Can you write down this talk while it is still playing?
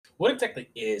What exactly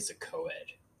is a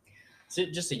co-ed? Is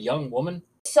it just a young woman?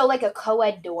 So like a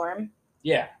co-ed dorm?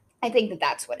 Yeah. I think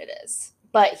that's what it is.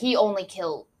 But he only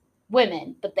killed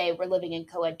women, but they were living in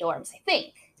co-ed dorms, I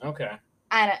think. Okay.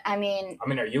 I mean,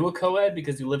 are you a co-ed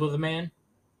because you live with a man?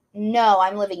 No,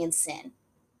 I'm living in sin.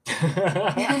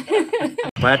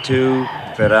 Klaatu,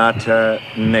 Ferrata,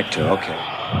 Nectar.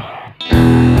 Okay.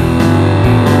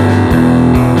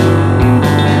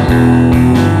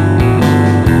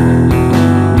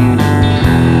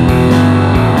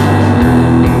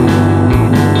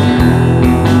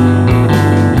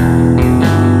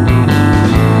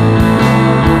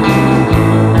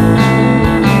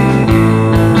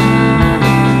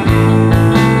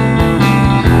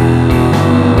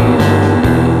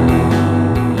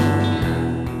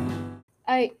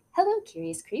 Hello,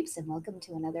 Curious Creeps, and welcome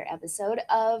to another episode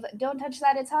of Don't Touch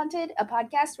That, It's Haunted, a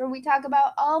podcast where we talk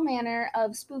about all manner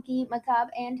of spooky,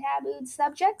 macabre, and taboo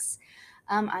subjects.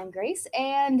 I'm Grace,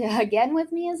 and again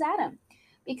with me is Adam.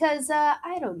 Because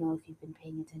I don't know if you've been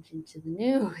paying attention to the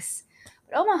news,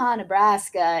 but Omaha,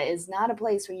 Nebraska is not a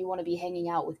place where you want to be hanging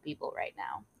out with people right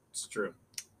now. It's true.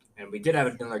 And we did have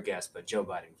another guest, but Joe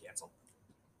Biden canceled.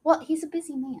 Well, he's a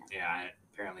busy man. Yeah,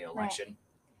 apparently election. Right.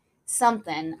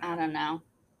 Something, I don't know.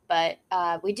 But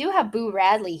we do have Boo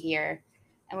Radley here,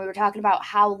 and we were talking about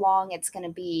how long it's going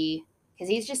to be, because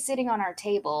he's just sitting on our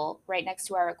table right next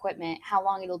to our equipment, how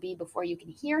long it'll be before you can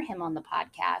hear him on the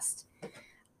podcast.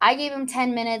 I gave him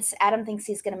 10 minutes. Adam thinks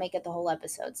he's going to make it the whole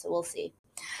episode, so we'll see.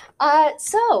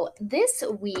 So this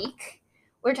week,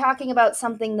 we're talking about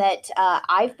something that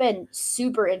I've been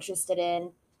super interested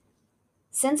in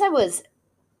since I was,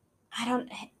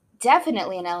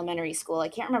 definitely in elementary school. I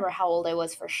can't remember how old I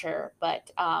was for sure,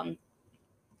 but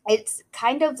it's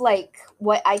kind of like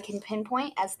what I can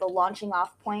pinpoint as the launching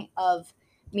off point of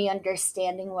me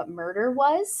understanding what murder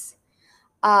was.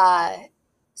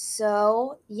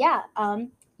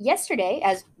 Yesterday,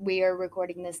 as we are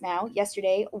recording this now,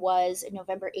 yesterday was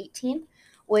November 18th,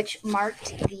 which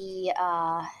marked the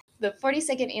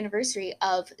 42nd anniversary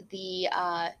of the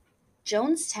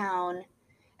Jonestown.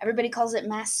 Everybody calls it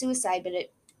mass suicide, but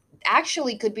it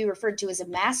actually could be referred to as a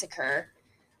massacre,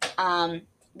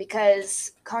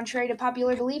 because contrary to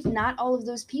popular belief, not all of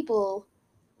those people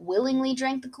willingly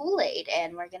drank the Kool-Aid,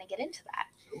 and we're going to get into that.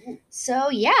 Ooh.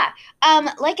 So yeah,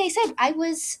 like I said, I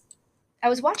was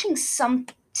watching some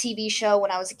TV show when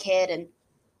I was a kid, and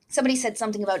somebody said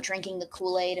something about drinking the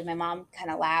Kool-Aid, and my mom kind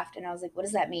of laughed, and I was like, what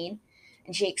does that mean?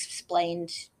 And she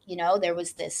explained, there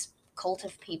was this cult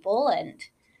of people, and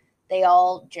they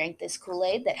all drank this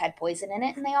Kool-Aid that had poison in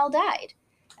it, and they all died.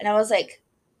 And I was like,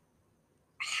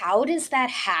 how does that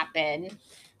happen?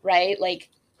 Right? Like,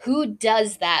 who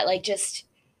does that? Like, just,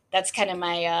 that's kind of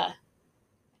my,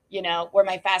 where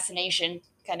my fascination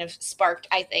kind of sparked,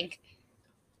 I think.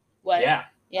 What? Yeah.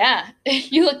 Yeah.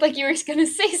 You looked like you were going to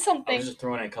say something. I was just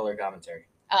throwing in color commentary.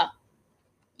 Oh.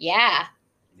 Yeah.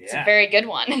 It's a very good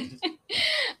one.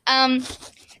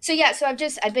 So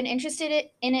I've been interested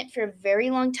in it for a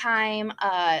very long time.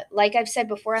 Like I've said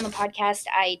before on the podcast,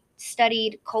 I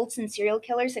studied cults and serial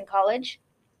killers in college.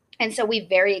 And so we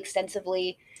very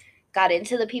extensively got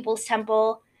into the People's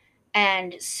Temple.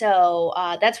 And so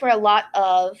that's where a lot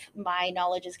of my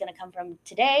knowledge is going to come from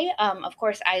today. Of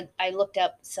course, I looked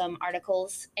up some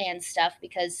articles and stuff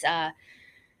because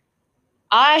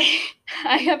I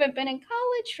haven't been in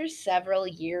college for several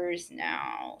years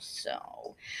now.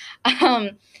 So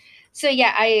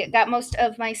I got most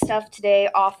of my stuff today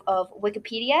off of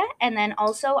Wikipedia, and then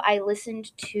also I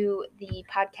listened to the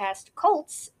podcast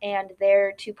Cults and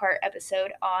their 2-part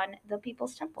episode on the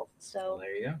People's Temple. So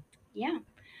there you go. Yeah.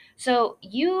 So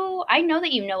I know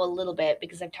that you know a little bit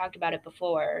because I've talked about it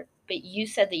before, but you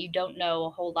said that you don't know a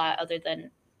whole lot other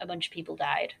than a bunch of people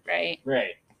died, right?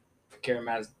 Right.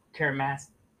 Charismatic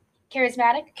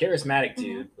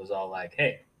dude was all like,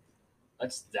 hey,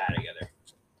 let's die together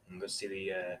and go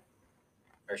see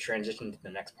or transition to the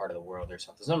next part of the world or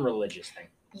something. Some religious thing.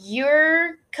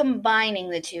 You're combining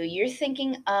the two. You're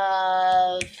thinking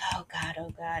of, oh God.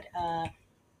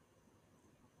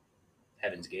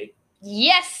 Heaven's Gate?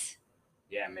 Yes!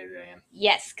 Yeah, maybe I am.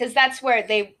 Yes, because that's where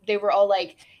they were all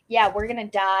like, yeah, we're going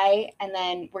to die, and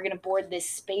then we're going to board this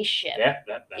spaceship. Yeah,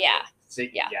 that's yeah. It. See,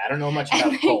 yeah, I don't know much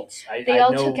about cults. They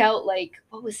all took out,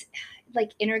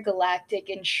 intergalactic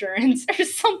insurance or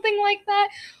something like that.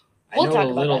 We'll talk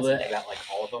a little bit about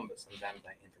all of them, but sometimes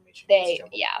that information gets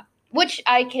jumbled. Yeah, which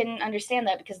I can understand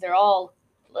that because they're all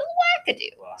a little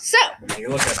wackadoo. Well, you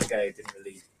look at the guy who didn't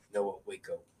really know what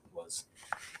Waco was.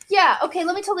 Yeah, okay,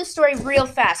 let me tell this story real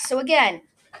fast. So again,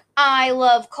 I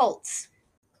love cults.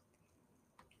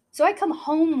 So I come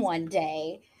home one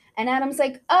day, And Adam's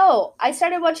like, oh, I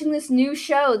started watching this new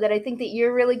show that I think that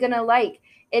you're really going to like.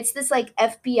 It's this like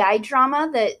FBI drama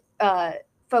that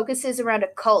focuses around a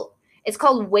cult. It's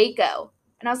called Waco.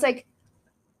 And I was like,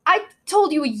 I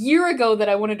told you a year ago that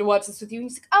I wanted to watch this with you. And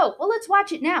he's like, oh, well, let's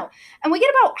watch it now. And we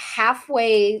get about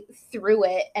halfway through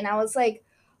it. And I was like,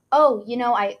 oh,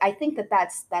 I think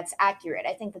that's accurate.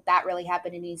 I think that really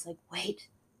happened. And he's like, wait,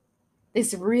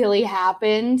 this really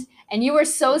happened? And you were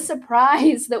so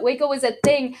surprised that Waco was a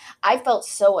thing. I felt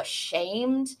so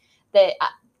ashamed that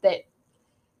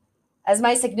as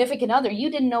my significant other, you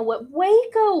didn't know what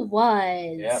Waco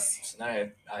was. Yeah. So now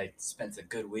I spent a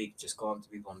good week just going up to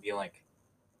people and being like,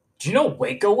 do you know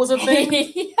Waco was a thing?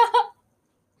 Yeah.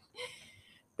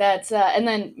 That's and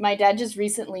then my dad just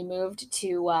recently moved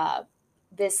to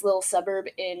this little suburb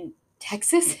in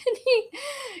Texas, and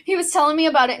he was telling me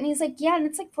about it, and he's like, yeah, and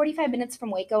it's like 45 minutes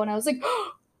from Waco, and I was like,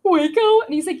 oh, Waco?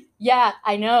 And he's like, yeah,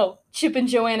 I know, Chip and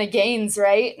Joanna Gaines,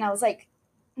 right? And I was like,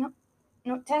 no,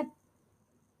 Dad,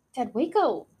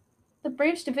 Waco, the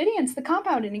Branch Davidians, the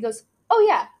compound. And he goes, oh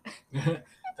yeah.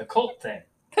 The cult thing.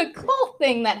 The cult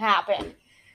thing that happened.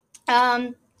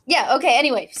 Yeah, okay,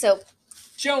 anyway, so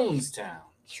Jonestown.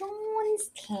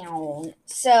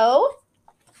 So,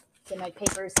 get my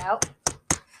papers out.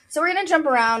 So we're going to jump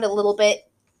around a little bit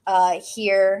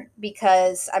here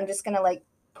because I'm just going to like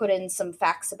put in some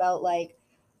facts about like,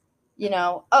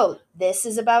 oh, this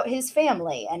is about his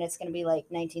family, and it's going to be like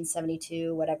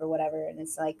 1972, whatever. And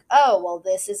it's like, oh, well,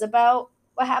 this is about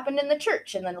what happened in the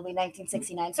church, and then it'll be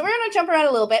 1969. So we're going to jump around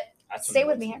a little bit. Stay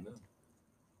with me here.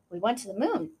 We went to the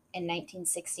moon in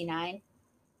 1969.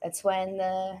 That's when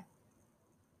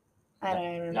I don't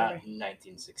even remember. Not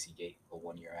 1968, but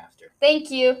 1 year after. Thank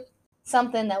you.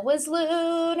 Something that was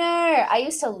lunar. I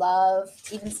used to love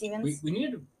Even Stevens. We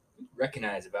need to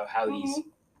recognize about how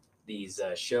these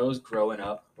shows growing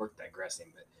up, we're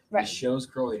digressing, but Right. these shows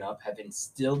growing up have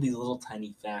instilled these little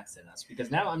tiny facts in us,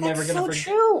 because now I'm That's never going to so forget.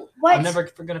 true. What? I'm never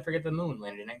going to forget the moon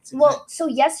landing in 1969. Well, so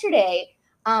yesterday,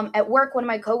 at work, one of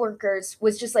my coworkers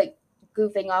was just like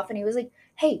goofing off, and he was like,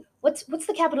 "Hey, what's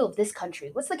the capital of this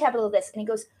country? What's the capital of this?" And he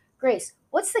goes, "Grace,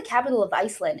 what's the capital of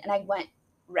Iceland?" And I went,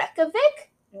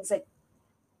 "Reykjavik." And he's like,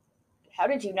 "How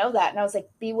did you know that?" And I was like,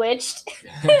 "Bewitched." So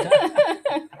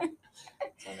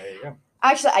there you go.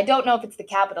 Actually, I don't know if it's the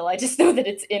capital. I just know that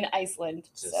it's in Iceland.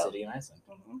 It's a So. city in Iceland.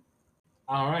 Mhm.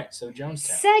 All right, so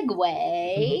Jonestown.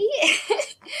 Segue.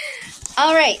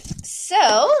 All right,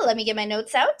 so let me get my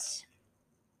notes out.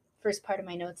 First part of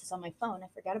my notes is on my phone. I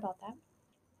forgot about that.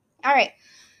 All right,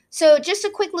 so just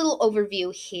a quick little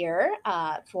overview here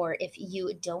for if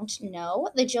you don't know.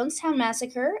 The Jonestown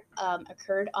Massacre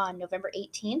occurred on November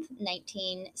 18th,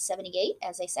 1978,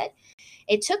 as I said.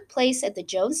 It took place at the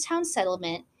Jonestown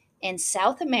settlement in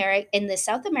the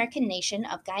South American nation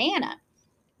of Guyana.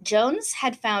 Jones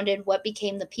had founded what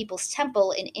became the People's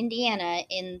Temple in Indiana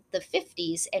in the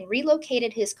 50s and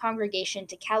relocated his congregation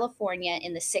to California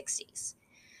in the 60s.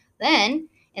 Then,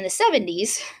 in the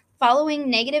 70s,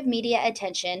 following negative media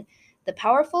attention, the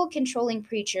powerful, controlling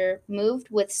preacher moved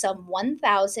with some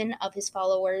 1,000 of his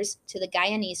followers to the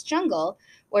Guyanese jungle,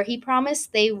 where he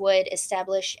promised they would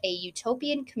establish a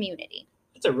utopian community.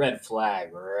 That's a red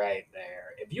flag right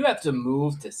there. If you have to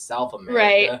move to South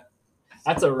America, Right.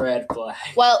 That's a red flag.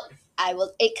 Well,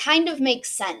 it kind of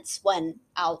makes sense when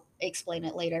I'll explain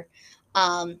it later.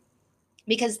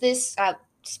 Because this,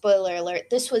 spoiler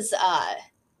alert, this was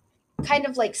kind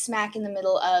of like smack in the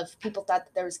middle of people thought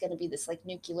that there was going to be this like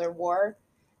nuclear war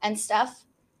and stuff.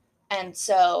 And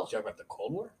so. Did you talk about the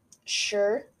Cold War?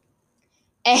 Sure.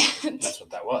 And. That's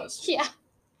what that was. Yeah.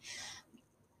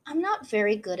 I'm not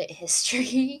very good at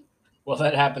history. Well,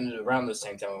 that happened around the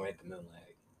same time we went to the moon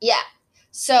landing. Yeah.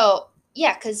 So,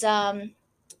 yeah, because I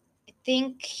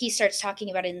think he starts talking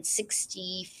about it in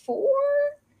 64.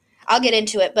 I'll get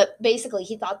into it, but basically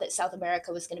he thought that South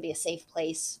America was going to be a safe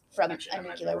place from Actually, a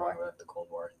nuclear war. About the Cold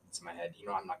War. It's in my head.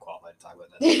 I'm not qualified to talk about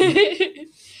that.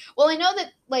 Well, I know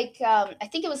that, like, I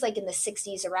think it was, like, in the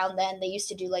 60s around then, they used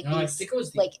to do, like, No, I these, think it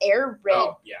was like, air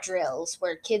raid yeah. drills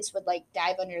where kids would, like,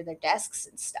 dive under their desks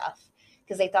and stuff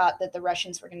because they thought that the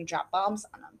Russians were going to drop bombs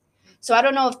on them. So I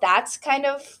don't know if that's kind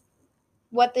of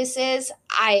what this is.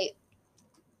 I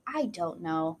don't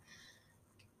know.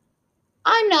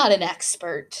 I'm not an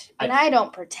expert, and I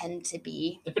don't pretend to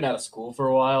be. I've been out of school for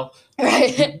a while.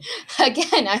 Right.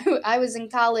 Again, I was in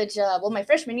college. My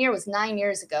freshman year was 9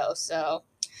 years ago. So,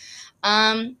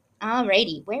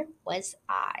 alrighty, where was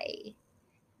I?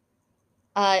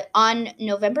 On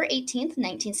November 18th,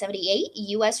 1978,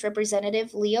 U.S.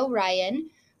 Representative Leo Ryan,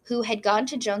 who had gone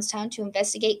to Jonestown to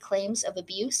investigate claims of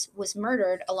abuse, was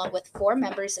murdered along with 4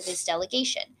 members of his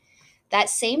delegation. That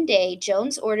same day,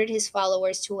 Jones ordered his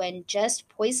followers to ingest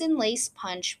poison-laced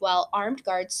punch while armed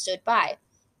guards stood by.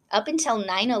 Up until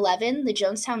 9/11, the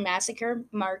Jonestown Massacre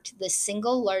marked the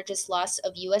single largest loss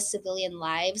of U.S. civilian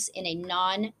lives in a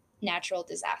non-natural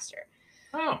disaster.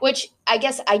 Oh. Which I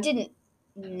guess I didn't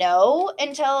know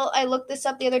until I looked this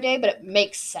up the other day, but it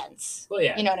makes sense. Well,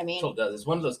 yeah. You know what I mean? It does. It's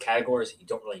one of those categories you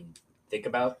don't really think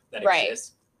about that Right.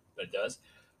 exists, but it does.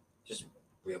 Just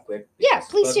real quick. Yeah, because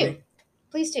it please bugs do. me.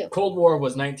 Please do. Cold War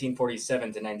was 1947 to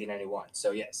 1991,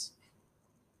 so yes.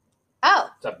 Oh.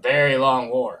 It's a very long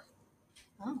war.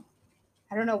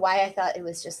 I don't know why I thought it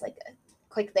was just like a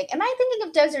quick thing. Am I thinking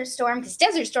of Desert Storm? Because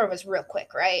Desert Storm was real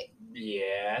quick, right?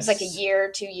 Yes. It's like a year,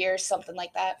 2 years, something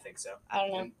like that. I think so. I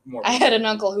don't know. And more I had an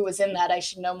uncle who was in that. I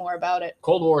should know more about it.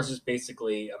 Cold War is just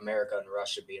basically America and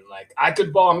Russia being like, I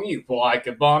could bomb you. Well, I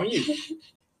could bomb you.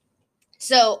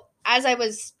 So as I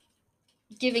was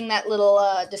giving that little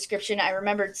description, I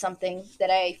remembered something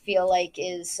that I feel like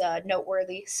is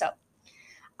noteworthy. So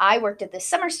I worked at the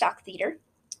Summer Stock Theater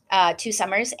 2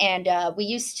 summers, and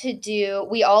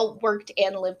we all worked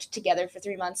and lived together for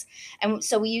 3 months. And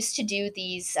so we used to do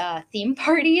these theme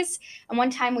parties. And one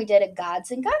time we did a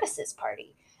gods and goddesses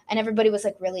party, and everybody was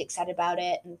like really excited about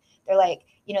it. And they're like,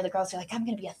 the girls are like, I'm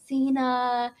going to be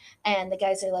Athena. And the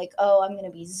guys are like, oh, I'm going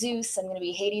to be Zeus. I'm going to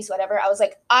be Hades, whatever. I was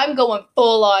like, I'm going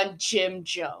full on Jim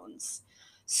Jones.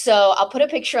 So I'll put a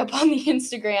picture up on the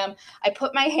Instagram. I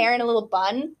put my hair in a little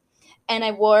bun, and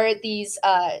I wore these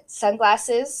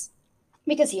sunglasses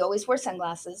because he always wore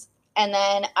sunglasses. And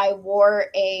then I wore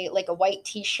a white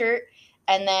t-shirt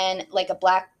and then like a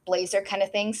black blazer kind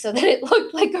of thing so that it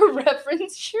looked like a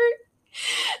reference shirt.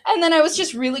 And then I was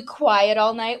just really quiet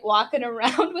all night walking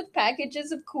around with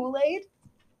packages of Kool-Aid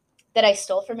that I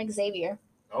stole from Xavier.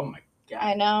 Oh my God.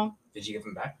 I know. Did you give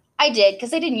them back? I did,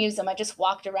 because I didn't use them. I just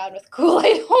walked around with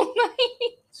Kool-Aid all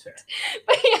night. That's fair.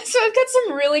 But yeah, so I've got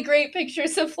some really great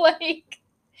pictures of like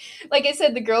I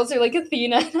said, the girls are like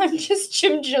Athena, and I'm just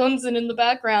Jim Jones in the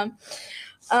background.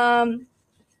 But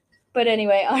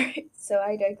anyway, all right. So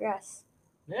I digress.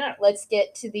 Yeah. Let's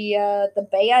get to the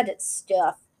bad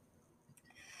stuff.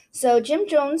 So Jim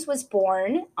Jones was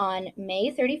born on May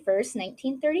 31st,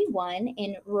 1931,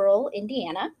 in rural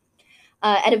Indiana.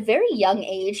 At a very young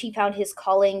age, he found his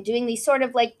calling doing these sort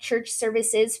of like church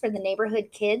services for the neighborhood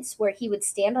kids, where he would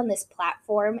stand on this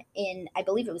platform in, I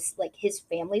believe it was like his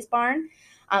family's barn,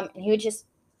 and he would just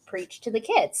preach to the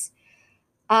kids.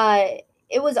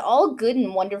 It was all good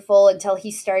and wonderful until he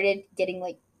started getting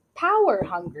like power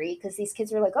hungry, because these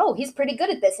kids were like, oh, he's pretty good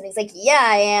at this. And he's like, yeah,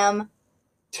 I am.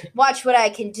 Watch what I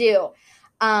can do.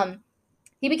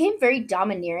 He became very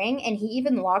domineering, and he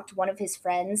even locked one of his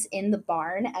friends in the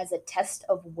barn as a test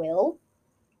of will.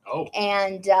 Oh.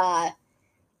 And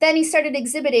then he started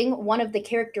exhibiting one of the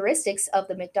characteristics of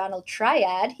the McDonald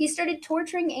triad. He started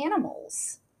torturing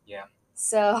animals. Yeah.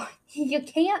 So you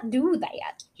can't do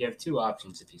that. You have 2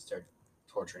 options if you start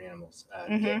torturing animals.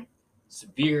 Mhm. Get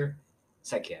severe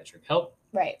psychiatric help.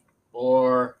 Right.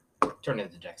 Or turn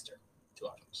into Dexter. 2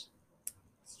 options.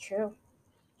 It's true.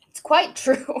 It's quite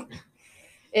true.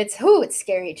 It's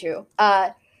scary true.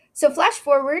 So flash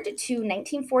forward to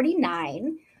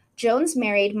 1949. Jones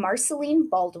married Marceline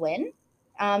Baldwin.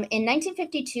 In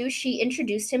 1952, she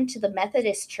introduced him to the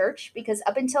Methodist Church, because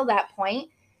up until that point,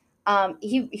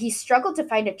 he struggled to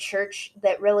find a church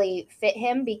that really fit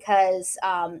him, because,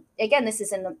 again, this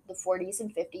is in the 40s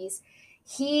and 50s.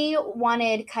 He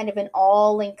wanted kind of an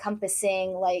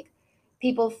all-encompassing, like,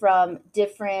 people from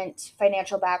different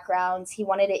financial backgrounds. He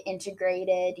wanted it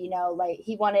integrated, like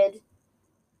he wanted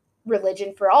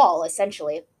religion for all,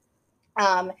 essentially.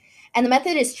 And the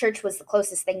Methodist Church was the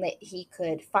closest thing that he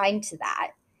could find to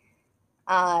that.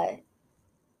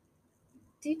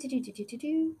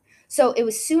 So it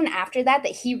was soon after that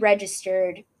he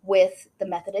registered with the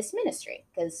Methodist ministry,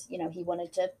 because, he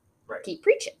wanted to keep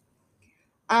preaching.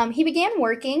 He began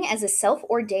working as a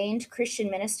self-ordained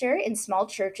Christian minister in small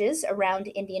churches around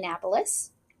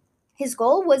Indianapolis. His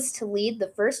goal was to lead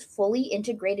the first fully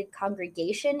integrated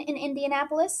congregation in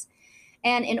Indianapolis.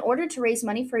 And in order to raise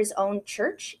money for his own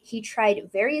church, he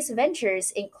tried various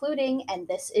ventures, including, and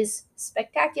this is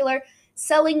spectacular,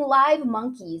 selling live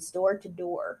monkeys door to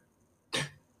door.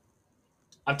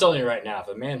 I'm telling you right now, if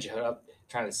a man showed up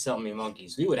trying to sell me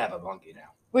monkeys, we would have a monkey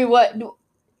now. We would.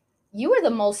 You are the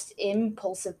most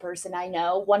impulsive person I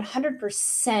know.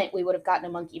 100% we would have gotten a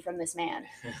monkey from this man.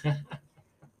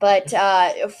 But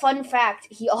fun fact,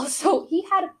 he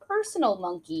had a personal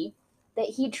monkey that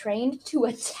he trained to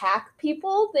attack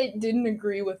people that didn't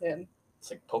agree with him. It's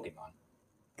like Pokemon.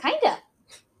 Kinda.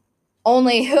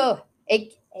 Only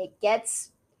it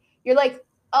gets, you're like,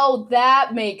 Oh,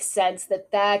 that makes sense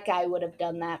that guy would have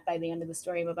done that by the end of the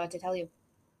story I'm about to tell you.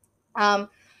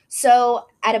 So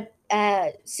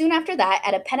soon after that,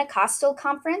 at a Pentecostal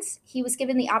conference, he was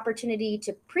given the opportunity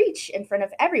to preach in front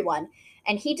of everyone,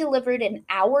 and he delivered an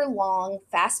hour-long,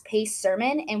 fast-paced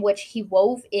sermon in which he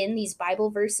wove in these Bible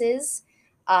verses,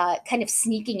 kind of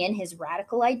sneaking in his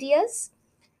radical ideas,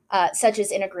 such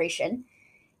as integration.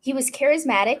 He was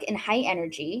charismatic and high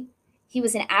energy. He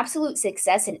was an absolute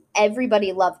success, and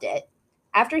everybody loved it.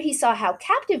 After he saw how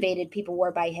captivated people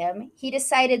were by him, he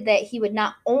decided that he would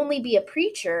not only be a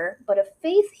preacher, but a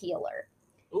faith healer.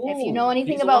 If you know Ooh,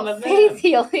 anything he's the one about of faith them.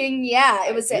 healing, yeah, I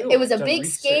it was do. it was a I've done big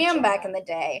research scam on back that. in the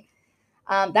day.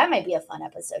 That might be a fun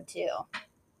episode too.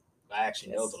 I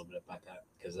actually know a little bit about that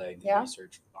because I did Yeah?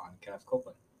 research on Kenneth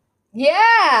Copeland.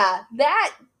 Yeah,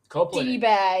 that Copeland,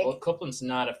 D-bag well, Copeland's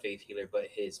not a faith healer, but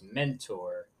his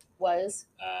mentor, was.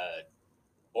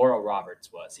 Oral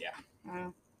Roberts, was.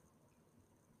 Yeah.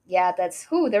 Yeah,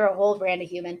 they're a whole brand of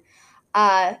human.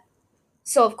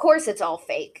 So of course it's all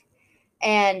fake.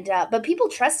 And but people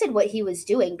trusted what he was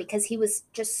doing because he was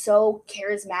just so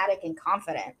charismatic and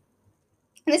confident.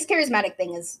 And this charismatic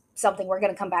thing is something we're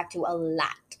going to come back to a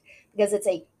lot because it's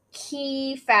a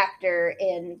key factor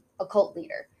in a cult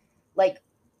leader. Like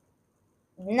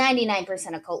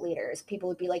 99% of cult leaders, people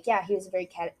would be like, yeah, he was a very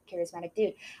charismatic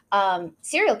dude.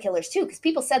 Serial killers too, because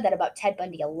people said that about Ted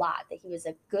Bundy a lot, that he was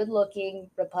a good-looking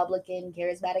Republican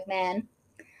charismatic man.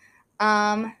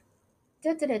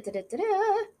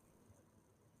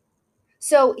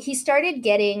 So he started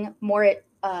getting more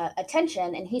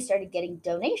attention, and he started getting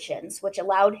donations, which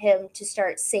allowed him to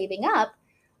start saving up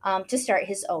to start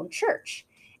his own church.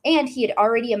 And he had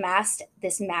already amassed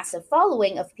this massive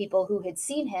following of people who had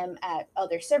seen him at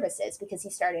other services because he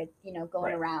started, going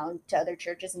Right. around to other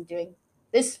churches and doing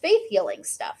this faith healing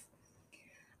stuff.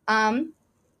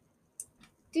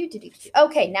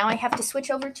 Okay, now I have to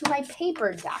switch over to my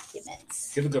paper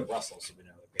documents. Give a good rustle so we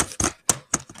know the paper.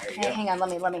 There you go. Hang on, let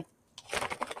me.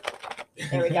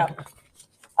 There we go.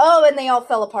 Oh, and they all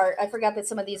fell apart. I forgot that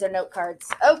some of these are note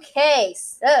cards. Okay,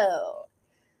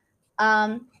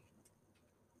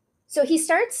 so he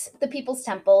starts the People's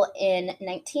Temple in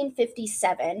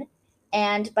 1957,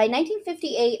 and by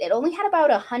 1958, it only had about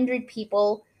 100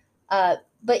 people.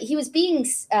 But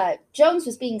Jones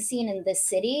was being seen in this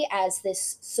city as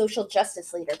this social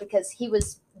justice leader because he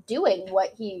was doing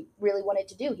what he really wanted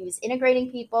to do. He was integrating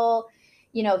people.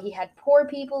 He had poor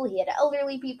people, he had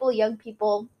elderly people, young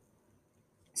people.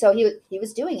 So he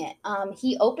was doing it.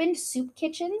 He opened soup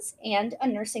kitchens and a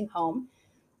nursing home,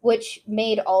 which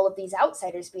made all of these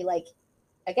outsiders be like,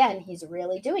 again, he's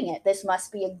really doing it. This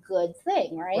must be a good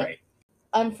thing, right? Right.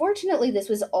 Unfortunately, this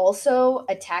was also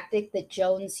a tactic that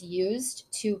Jones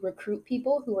used to recruit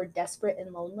people who were desperate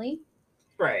and lonely.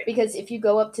 Right. Because if you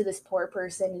go up to this poor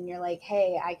person and you're like,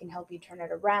 hey, I can help you turn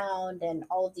it around, and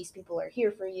all of these people are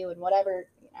here for you and whatever,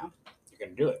 you're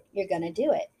going to do it. You're going to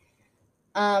do it.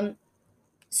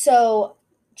 So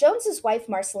Jones's wife,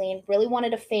 Marceline, really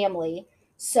wanted a family,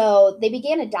 so they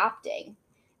began adopting.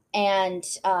 And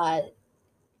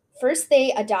first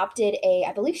they adopted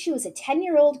I believe she was a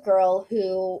 10-year-old girl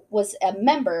who was a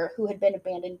member who had been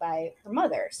abandoned by her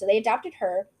mother. So they adopted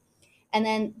her. And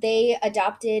then they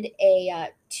adopted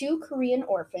two Korean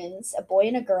orphans, a boy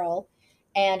and a girl.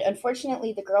 And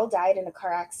unfortunately, the girl died in a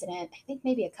car accident, I think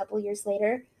maybe a couple years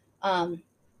later.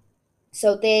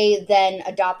 So they then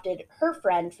adopted her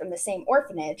friend from the same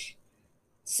orphanage.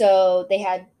 So they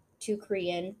had two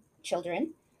Korean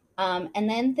children. And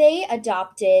then they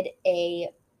adopted a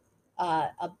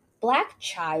black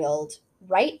child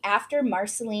right after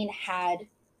Marceline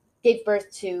gave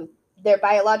birth to their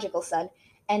biological son.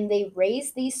 And they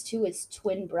raised these two as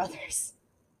twin brothers.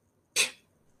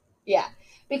 Yeah,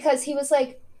 because he was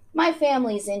like, my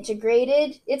family's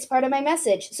integrated. It's part of my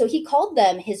message. So he called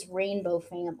them his rainbow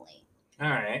family. All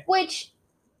right. Which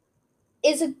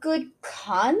is a good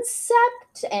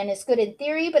concept and it's good in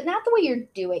theory, but not the way you're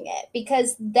doing it.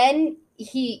 Because then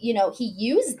he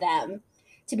used them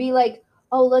to be like,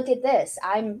 oh, look at this.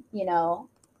 I'm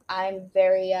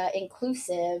very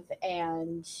inclusive,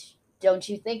 and don't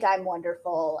you think I'm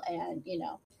wonderful? And,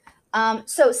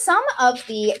 so some of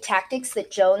the tactics that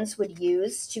Jones would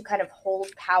use to kind of hold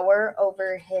power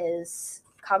over his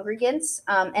congregants,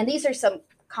 and these are some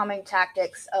common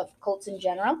tactics of cults in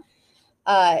general,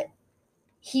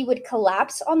 he would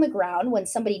collapse on the ground when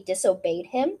somebody disobeyed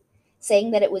him,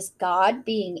 saying that it was God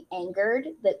being angered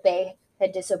that they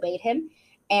had disobeyed him.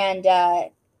 And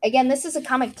again, this is a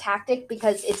common tactic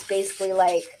because it's basically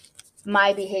like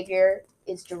my behavior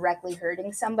is directly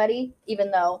hurting somebody,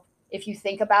 even though if you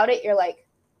think about it, you're like,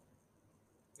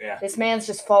 Yeah. This man's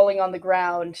just falling on the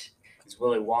ground. He's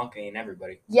Willy Wonka and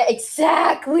everybody. Yeah,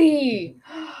 exactly.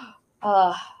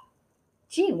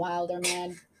 Gene Wilder,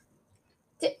 man.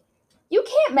 You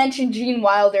can't mention Gene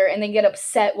Wilder and then get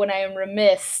upset when I am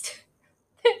remiss.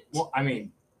 Well, I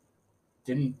mean,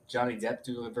 didn't Johnny Depp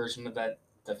do a version of that,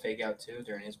 the fake out too,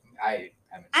 during his? I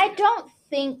haven't. I Seen it. don't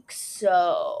think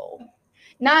so.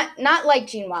 Not like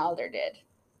Gene Wilder did.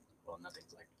 Well,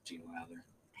 nothing's like Gene Wilder.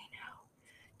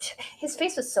 His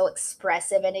face was so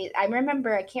expressive, and I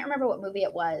can't remember what movie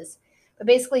it was, but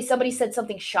basically somebody said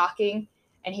something shocking,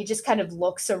 and he just kind of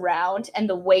looks around, and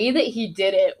the way that he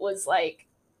did it was like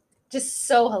just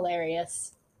so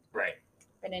hilarious. Right.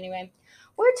 But anyway,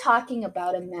 we're talking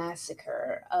about a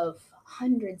massacre of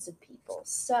hundreds of people.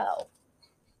 So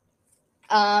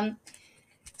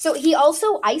he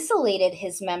also isolated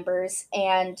his members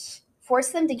and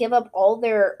forced them to give up all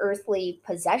their earthly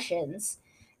possessions,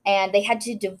 and they had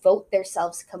to devote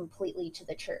themselves completely to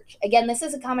the church. Again, this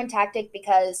is a common tactic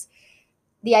because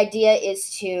the idea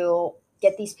is to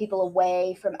get these people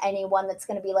away from anyone that's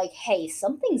going to be like, hey,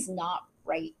 something's not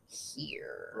right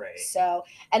here. Right. So,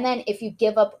 and then if you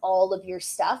give up all of your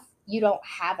stuff, you don't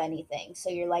have anything. So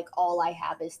you're like, all I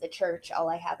have is the church. All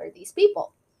I have are these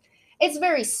people. It's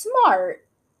very smart,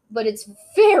 but it's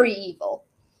very evil.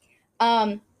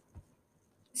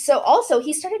 So also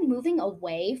he started moving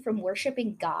away from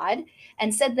worshiping God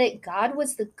and said that God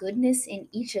was the goodness in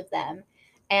each of them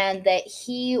and that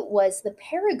he was the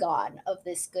paragon of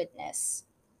this goodness.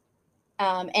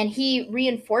 And he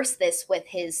reinforced this with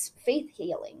his faith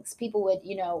healings. People would,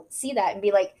 see that and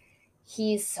be like,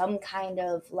 he's some kind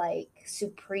of like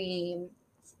supreme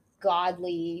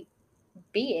godly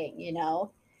being,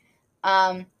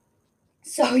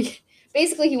 So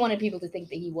basically he wanted people to think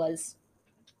that he was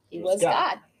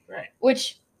God. Right.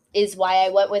 Which is why I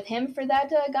went with him for that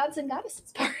Gods and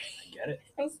Goddesses party. I get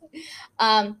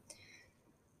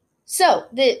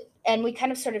it. And we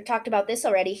kind of sort of talked about this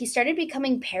already. He started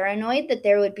becoming paranoid that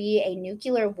there would be a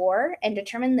nuclear war and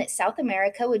determined that South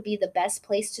America would be the best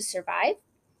place to survive.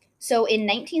 So in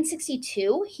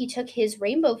 1962, he took his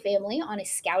Rainbow family on a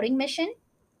scouting mission.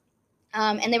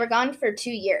 And they were gone for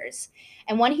 2 years.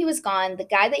 And when he was gone, the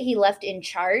guy that he left in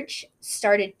charge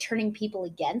started turning people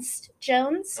against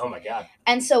Jones. Oh my God.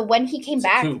 And so when he came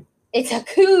back, it's a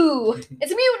coup.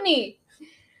 It's a mutiny.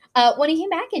 When he came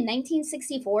back in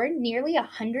 1964, nearly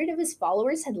 100 of his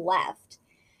followers had left.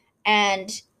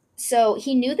 And so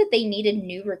he knew that they needed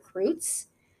new recruits.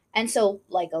 And so,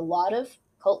 like a lot of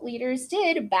cult leaders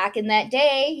did back in that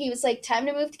day, he was like, time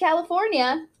to move to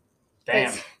California.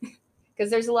 Damn.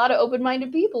 Because there's a lot of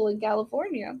open-minded people in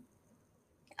California.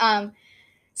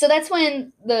 So that's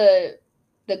when the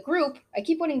group, I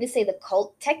keep wanting to say the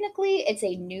cult, technically it's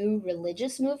a new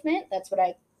religious movement. That's what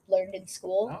I learned in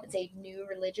school. Oh. It's a new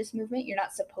religious movement. You're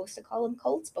not supposed to call them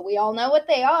cults, but we all know what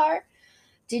they are.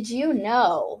 Did you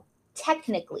know,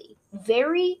 technically,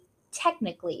 very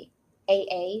technically,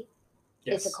 AA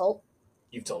is a cult?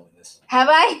 You've told me this. Have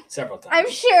I? Several times. I'm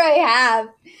sure I have.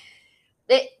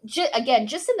 Again,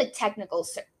 just in the technical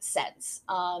sense,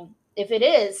 if it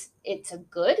is, it's a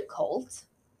good cult.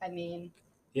 I mean,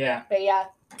 yeah. But yeah,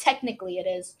 technically it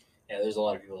is. Yeah, there's a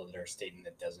lot of people that are stating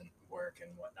that doesn't work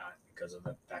and whatnot because of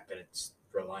the fact that it's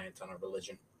reliant on a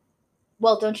religion.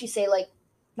 Well, don't you say like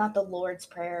not the Lord's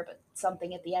Prayer, but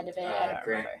something at the end of it? I don't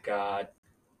remember.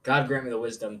 God grant me the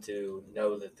wisdom to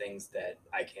know the things that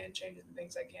I can change and the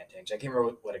things I can't change. I can't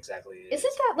remember what exactly it is.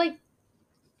 Isn't that like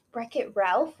Wreck-It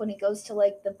Ralph when he goes to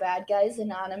like the bad guys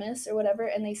anonymous or whatever,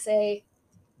 and they say,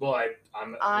 well,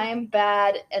 I'm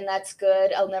bad and that's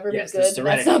good. I'll never be good.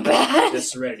 That's not bad. The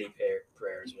Serenity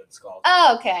Prayer is what it's called.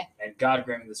 Oh, okay. And God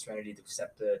grant me the serenity to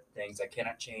accept the things I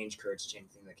cannot change, courage to change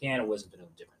the things I can, and wisdom to know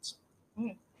the difference.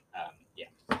 Yeah.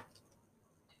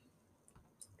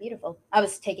 Beautiful. I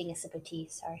was taking a sip of tea.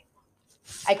 Sorry,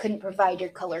 I couldn't provide your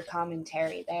color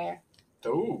commentary there.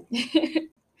 Oh.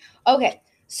 Okay,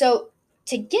 so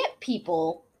to get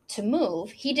people to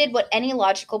move, he did what any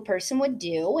logical person would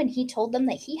do, and he told them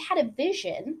that he had a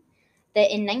vision that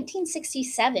in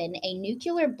 1967, a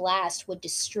nuclear blast would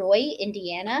destroy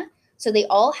Indiana, so they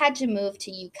all had to move to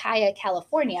Ukiah,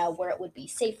 California, where it would be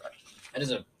safer. That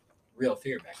is a real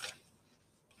fear back then.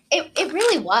 It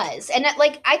really was. And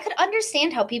I could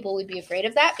understand how people would be afraid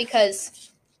of that, because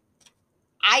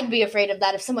I'd be afraid of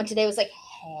that if someone today was like,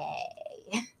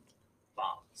 hey.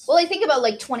 Bombs. Well, I think about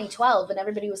 2012, and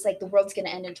everybody was like, the world's going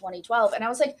to end in 2012. And I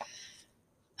was like,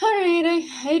 all right,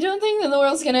 I don't think that the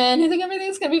world's going to end. I think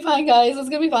everything's going to be fine, guys. It's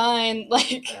going to be fine.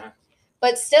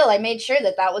 But still, I made sure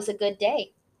that was a good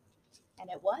day. And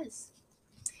it was.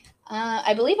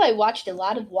 I believe I watched a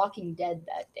lot of Walking Dead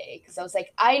that day because I was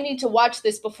like, I need to watch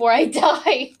this before I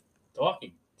die. The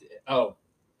Walking. Oh,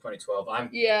 2012.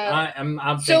 Yeah. I'm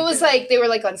So it was thinking- like they were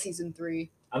like on season 3.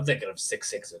 I'm thinking of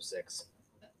 6606.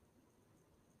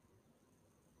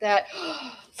 That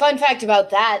fun fact about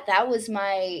that was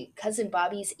my cousin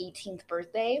Bobby's 18th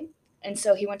birthday, and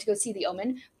so he went to go see The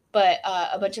Omen. But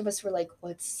a bunch of us were like,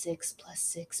 "What's 6 plus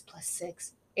 6 plus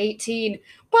 6? 18.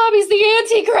 Bobby's the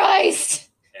Antichrist."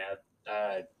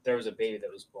 Yeah, there was a baby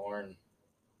that was born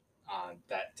on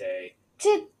that day.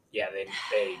 Did Yeah,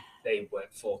 they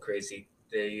went full crazy.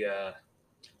 They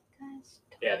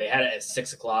they had it at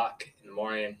 6:00 in the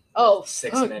morning. oh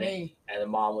 6 fuck minutes, me. and the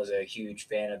mom was a huge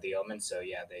fan of The Omen, so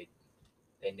yeah, they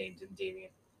named him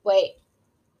Damien. Wait,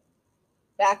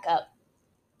 back up.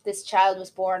 This child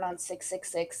was born on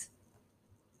 666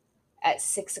 at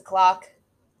 6 o'clock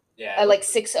Yeah, at like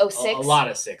 6:06. a lot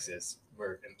of sixes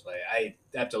were in play. I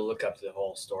have to look up the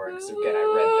whole story because again,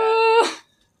 I read that.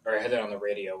 Or I heard it on the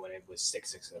radio when it was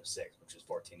 6606, which was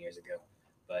 14 years ago.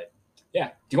 But yeah,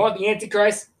 do you want the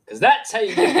Antichrist? Because that's how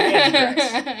you get the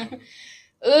Antichrist.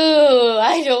 Ooh,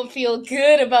 I don't feel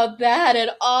good about that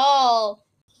at all.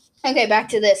 Okay, back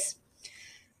to this.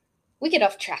 We get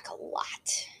off track a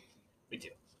lot. We do.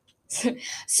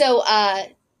 So,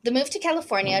 the move to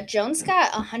California, Jones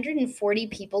got 140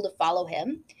 people to follow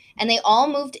him, and they all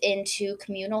moved into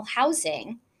communal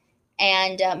housing,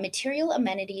 and material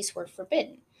amenities were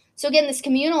forbidden. So again, this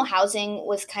communal housing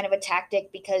was kind of a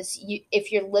tactic because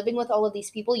if you're living with all of these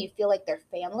people, you feel like they're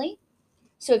family.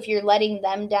 So if you're letting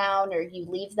them down or you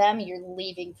leave them, you're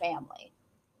leaving family.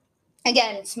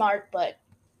 Again, smart, but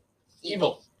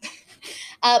Evil.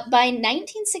 By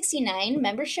 1969,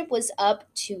 membership was up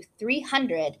to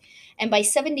 300, and by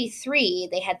 73,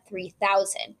 they had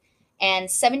 3,000. And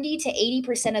 70 to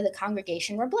 80% of the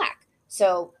congregation were black.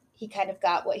 So he kind of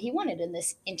got what he wanted in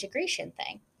this integration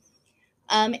thing.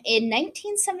 In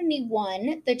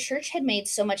 1971, the church had made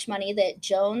so much money that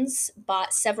Jones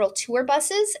bought several tour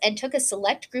buses and took a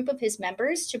select group of his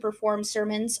members to perform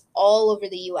sermons all over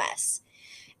the U.S.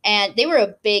 And they were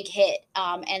a big hit,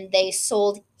 and they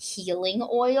sold healing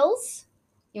oils.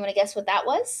 You want to guess what that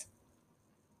was?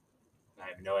 I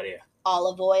have no idea.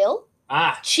 Olive oil.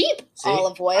 Ah, Cheap see,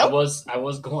 olive I oil.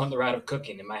 was going the route of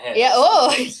cooking in my head. Yeah,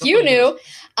 oh, you knew.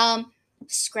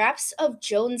 Scraps of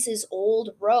Jones's old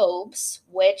robes,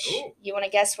 which, Ooh. you want to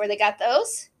guess where they got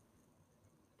those?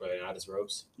 But not his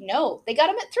robes. No, they got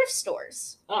them at thrift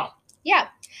stores. Oh, Yeah.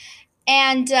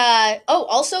 And,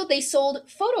 also they sold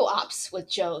photo ops with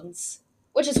Jones,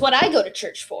 which is what I go to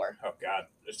church for. oh God,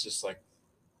 it's just like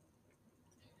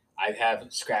I have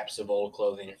scraps of old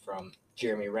clothing from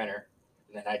Jeremy Renner,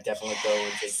 and then I definitely go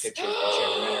and take pictures of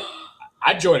Jeremy Renner.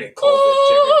 I joined a cult that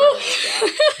Jeremy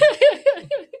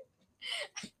Renner was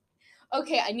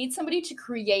Okay, I need somebody to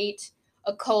create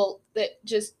a cult that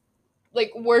just,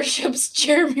 like, worships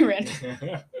Jeremy Renner.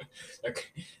 got. Okay.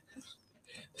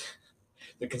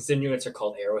 The constituents are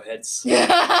called arrowheads.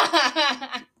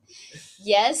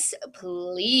 Yes,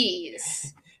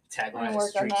 please. Tagline work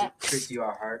is on that. treat you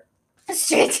our heart.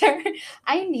 Stranger,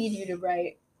 I need you to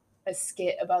write a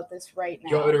skit about this right now.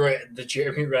 You want me to write the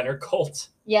Jeremy Renner cult?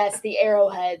 Yes, the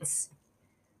Arrowheads.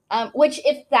 Which,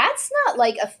 if that's not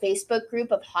like a Facebook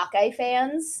group of Hawkeye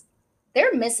fans,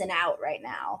 they're missing out right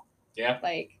now. Yeah.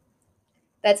 Like,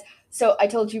 that's so. I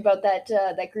told you about that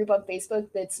that group on Facebook.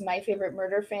 That's my favorite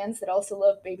murder fans that also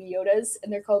love Baby Yodas,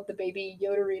 and they're called the Baby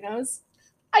Yoderinos.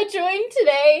 I joined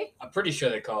today. I'm pretty sure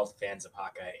they call fans of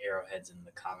Hawkeye arrowheads in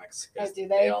the comics. 'Cause Oh, do They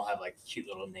they? all have like cute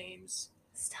little names.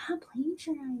 Stop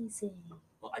plagiarizing.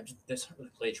 Well, that's not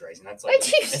really plagiarizing. That's Why like do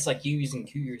you- it's like you using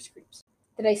your scripts.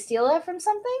 Did I steal that from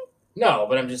something? No,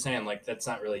 but I'm just saying like that's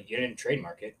not really you didn't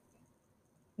trademark it.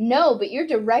 No, but you're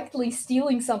directly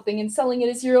stealing something and selling it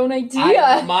as your own idea.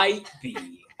 I might be.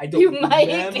 I don't You might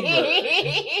remember.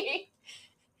 be.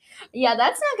 Yeah,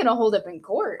 that's not going to hold up in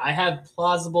court. I have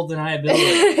plausible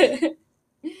deniability.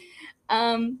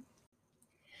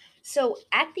 So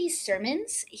at these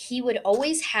sermons, he would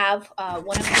always have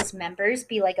one of his members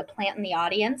be like a plant in the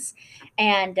audience,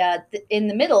 and in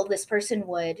the middle, this person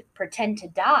would pretend to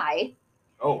die,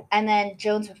 Oh, and then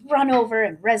Jones would run over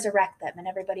and resurrect them, and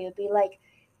everybody would be like,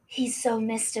 "He's so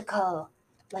mystical,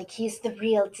 like he's the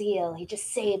real deal. He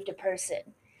just saved a person."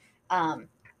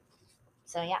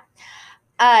 So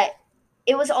yeah,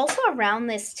 it was also around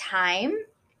this time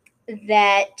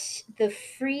that the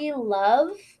free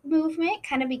love movement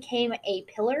kind of became a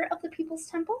pillar of the People's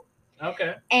Temple,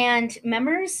 okay, and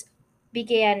members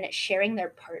began sharing their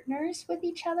partners with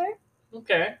each other.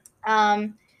 okay.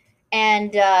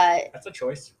 And That's a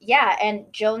choice. yeah,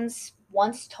 and Jones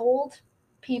once told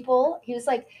people. He was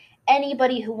like,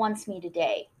 anybody who wants me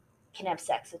today can have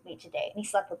sex with me today. And he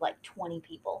slept with like 20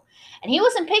 people. And he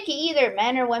wasn't picky either,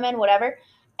 men or women, whatever.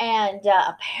 And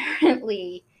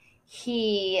apparently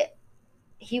he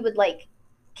would like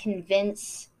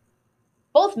convince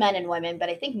both men and women, but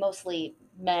I think mostly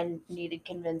men needed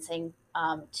convincing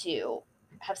to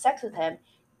have sex with him,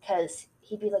 because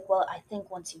he'd be like, well, I think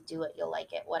once you do it, you'll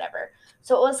like it, whatever.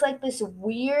 So it was like this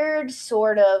weird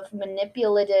sort of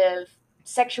manipulative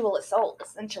sexual assault,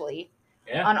 essentially,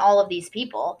 on all of these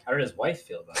people. How did his wife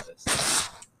feel about this?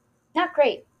 Not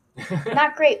great.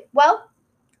 Not great. Well,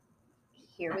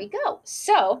 here we go.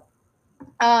 So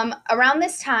around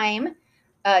this time,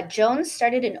 Jones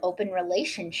started an open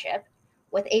relationship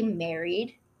with a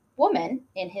married woman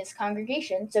in his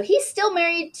congregation. So he's still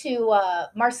married to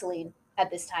Marceline at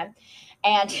this time,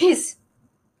 and he's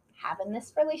having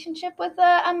this relationship with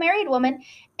a married woman.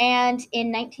 And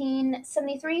in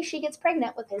 1973, she gets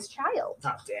pregnant with his child.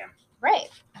 Oh, damn. Right.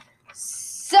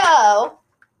 So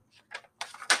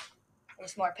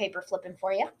there's more paper flipping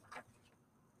for you.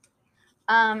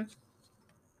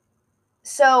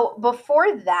 So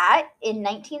before that, in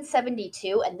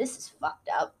 1972, and this is fucked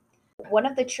up, one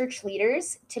of the church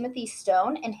leaders, Timothy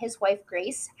Stone, and his wife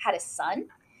Grace had a son.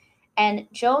 And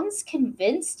Jones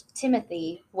convinced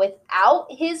Timothy, without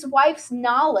his wife's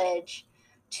knowledge,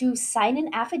 to sign an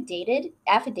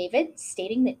affidavit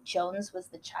stating that Jones was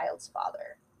the child's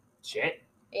father. Shit.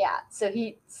 Yeah, so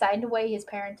he signed away his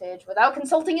parentage without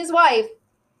consulting his wife.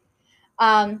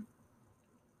 And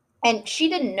she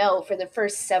didn't know for the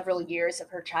first several years of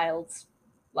her child's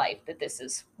life that this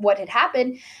is what had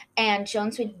happened. And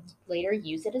Jones would later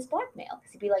use it as blackmail,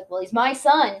 because he'd be like, well, he's my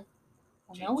son.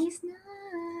 Well, no, he's not.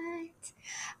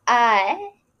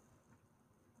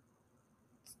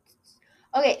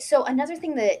 Okay, so another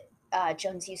thing that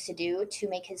Jones used to do to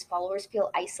make his followers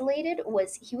feel isolated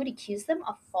was he would accuse them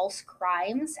of false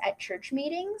crimes at church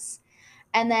meetings.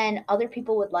 And then other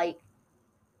people would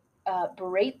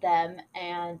berate them,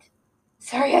 and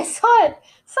sorry, I saw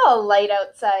a light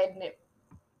outside, and it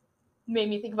made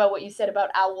me think about what you said about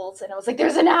owls, and I was like,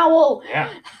 there's an owl.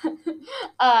 Yeah.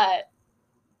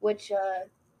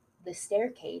 The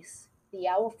staircase, the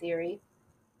owl theory.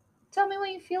 Tell me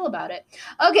what you feel about it.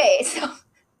 Okay, so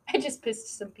I just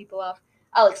pissed some people off.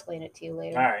 I'll explain it to you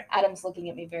later. All right. Adam's looking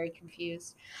at me very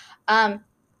confused.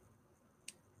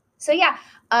 So yeah,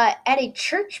 at a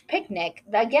church picnic,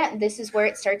 again, this is where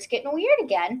it starts getting weird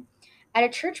again. At a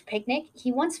church picnic,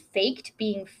 he once faked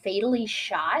being fatally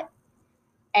shot,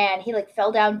 and he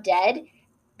fell down dead,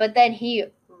 but then he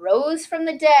rose from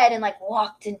the dead and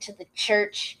walked into the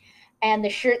church, and the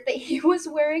shirt that he was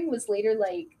wearing was later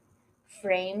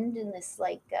framed in this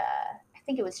I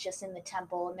think it was just in the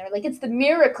temple, and they're like, it's the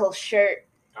miracle shirt.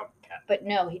 Oh, God. But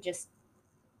no, he just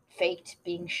faked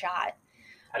being shot.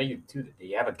 How do you do that? Do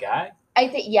you have a guy? I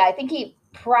think he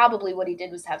probably, what he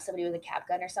did was have somebody with a cap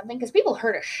gun or something, because people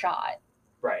heard a shot.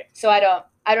 Right. So I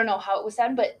don't know how it was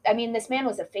done, but I mean, this man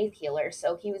was a faith healer,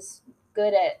 so he was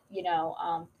good at,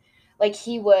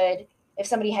 he would, if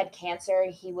somebody had cancer,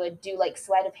 he would do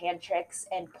sleight of hand tricks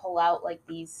and pull out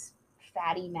these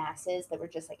fatty masses that were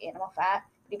just animal fat.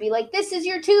 He'd be like, this is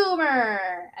your tumor,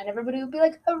 and everybody would be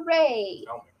like, hooray.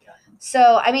 Oh my God.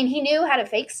 So I mean, he knew how to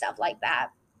fake stuff like that.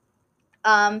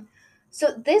 So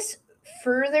this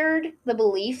furthered the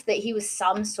belief that he was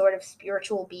some sort of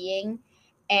spiritual being,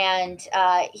 and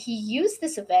he used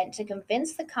this event to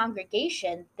convince the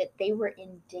congregation that they were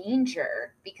in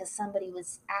danger because somebody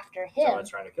was after him. Someone's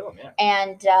trying to kill him, yeah.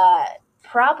 And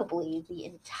probably the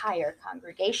entire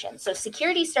congregation. So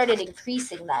security started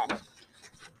increasing then,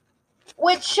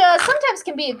 which sometimes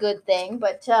can be a good thing,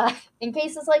 but in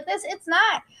cases like this, it's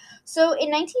not. So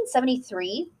in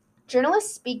 1973,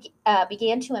 journalists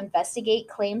began to investigate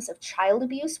claims of child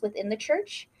abuse within the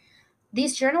church.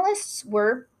 These journalists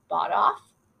were bought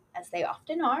off, as they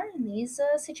often are in these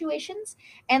situations,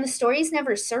 and the stories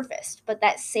never surfaced. But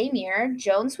that same year,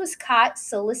 Jones was caught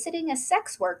soliciting a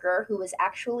sex worker who was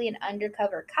actually an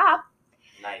undercover cop.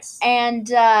 Nice. And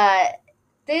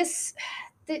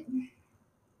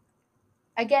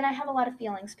again, I have a lot of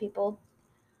feelings, people.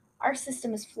 Our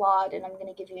system is flawed, and I'm going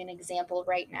to give you an example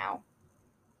right now.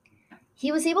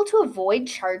 He was able to avoid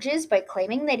charges by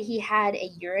claiming that he had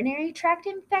a urinary tract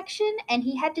infection, and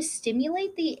he had to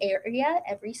stimulate the area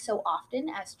every so often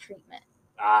as treatment.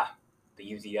 Ah, the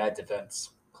UTI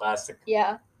defense. Classic.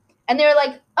 Yeah. And they were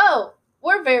like, oh,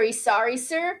 we're very sorry,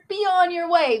 sir. Be on your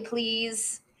way,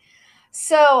 please.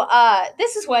 So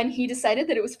this is when he decided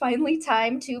that it was finally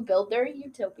time to build their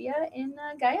utopia in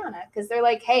Guyana, because they're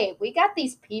like, hey, we got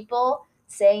these people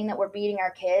saying that we're beating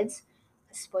our kids.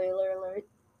 Spoiler alert,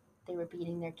 they were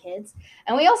beating their kids.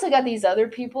 And we also got these other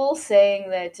people saying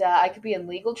that I could be in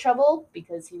legal trouble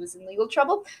because he was in legal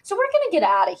trouble. So we're going to get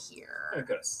out of here. I'm going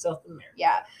to go to South America.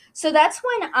 Yeah. So that's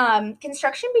when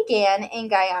construction began in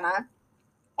Guyana.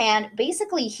 And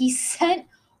basically he sent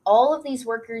all of these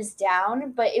workers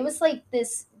down, but it was like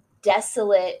this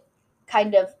desolate,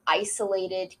 kind of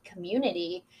isolated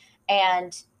community.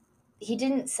 And he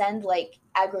didn't send like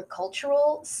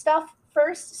agricultural stuff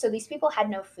first. So these people had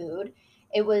no food.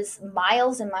 It was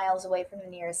miles and miles away from the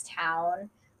nearest town.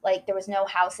 Like there was no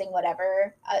housing,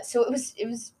 whatever. So it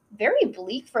was very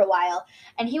bleak for a while.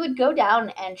 And he would go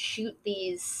down and shoot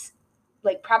these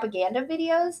like propaganda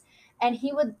videos, and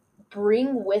he would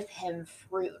bring with him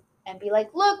fruit and be like,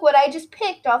 look what I just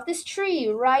picked off this tree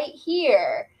right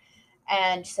here.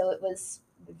 And so it was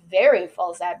very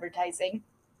false advertising.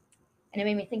 And it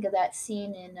made me think of that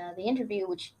scene in The Interview,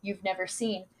 which you've never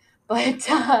seen. But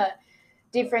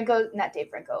James Franco's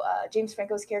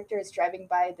character is driving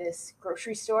by this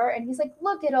grocery store, and he's like,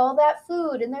 look at all that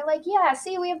food. And they're like, yeah,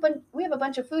 see, we have a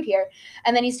bunch of food here.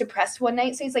 And then he's depressed one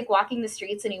night, so he's like walking the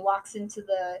streets, and he walks into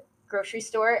the grocery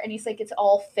store, and he's like, it's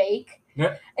all fake.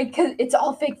 Yeah. Because it's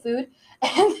all fake food.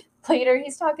 And later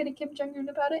he's talking to Kim Jong-un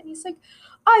about it, and he's like,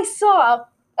 I saw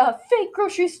a fake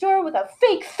grocery store with a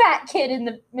fake fat kid in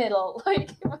the middle. Like,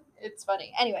 it's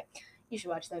funny. Anyway, you should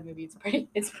watch that movie.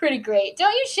 It's pretty great.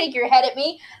 Don't you shake your head at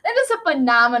me. That is a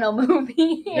phenomenal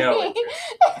movie. No,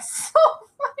 it's so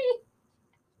funny.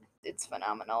 It's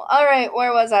phenomenal. All right,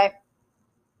 where was I?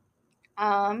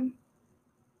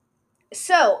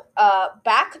 So,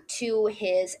 back to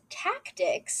his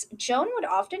tactics, Joan would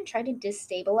often try to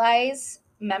destabilize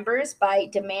members by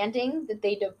demanding that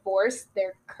they divorce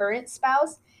their current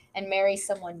spouse and marry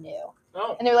someone new.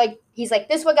 Oh. And he's like,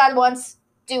 this is what God wants,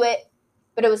 do it.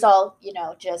 But it was all,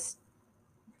 just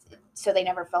so they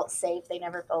never felt safe. They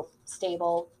never felt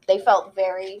stable. They felt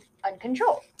very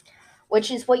uncontrolled, which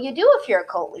is what you do if you're a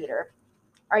cult leader.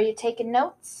 Are you taking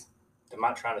notes? I'm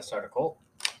not trying to start a cult.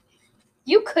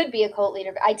 You could be a cult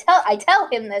leader. I tell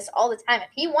him this all the time.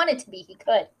 If he wanted to be, he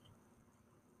could.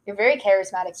 You're very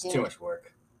charismatic, It's dude. too much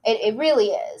work. It really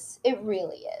is. It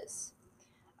really is.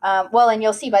 Well, and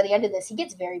you'll see by the end of this, he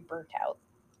gets very burnt out.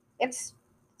 It's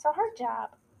a hard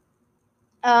job.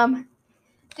 I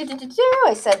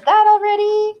said that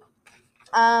already.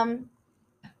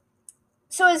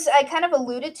 So as I kind of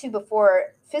alluded to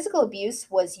before, physical abuse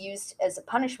was used as a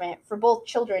punishment for both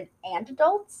children and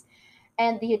adults.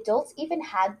 And the adults even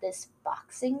had this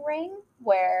boxing ring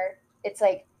where it's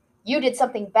like, you did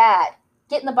something bad.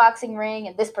 Get in the boxing ring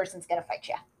and this person's going to fight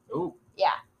you. Ooh.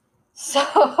 Yeah. So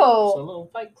a little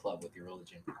fight club with your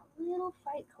religion. A little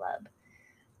fight club.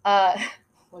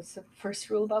 What's the first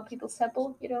rule about People's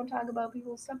Temple? You don't talk about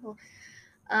People's Temple.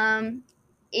 In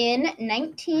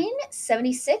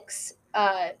 1976,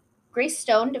 Grace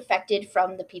Stone defected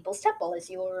from the People's Temple. As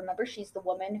you will remember, she's the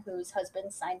woman whose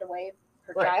husband signed away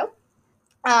her child.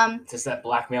 Is this that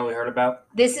blackmail we heard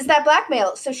about? This is that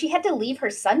blackmail. So she had to leave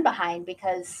her son behind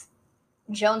because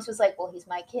Jones was like, well, he's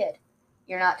my kid.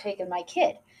 You're not taking my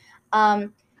kid.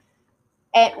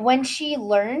 And when she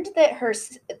learned that her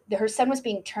son was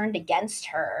being turned against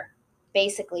her,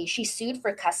 basically, she sued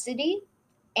for custody.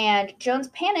 And Jones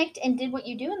panicked and did what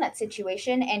you do in that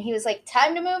situation. And he was like,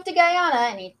 time to move to Guyana.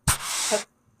 And he took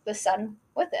the son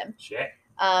with him. Shit.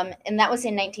 And that was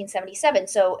in 1977.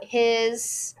 So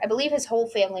I believe his whole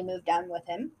family moved down with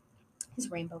him,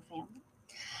 his rainbow family.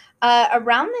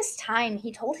 Around this time,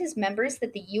 he told his members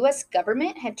that the U.S.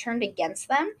 government had turned against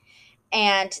them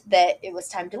and that it was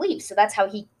time to leave. So that's how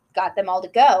he got them all to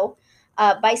go.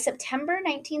 By September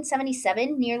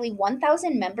 1977, nearly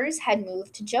 1,000 members had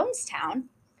moved to Jonestown,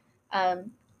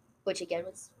 which again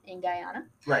was in Guyana.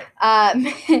 Right.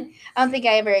 I don't think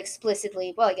I ever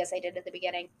explicitly, well, I guess I did at the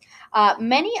beginning.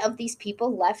 Many of these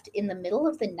people left in the middle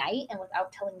of the night and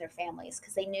without telling their families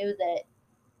because they knew that,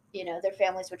 their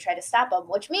families would try to stop them,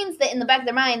 which means that in the back of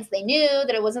their minds, they knew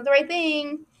that it wasn't the right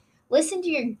thing. Listen to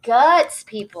your guts,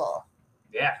 people.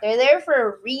 Yeah. They're there for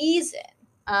a reason.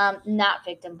 Not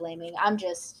victim blaming. I'm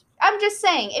just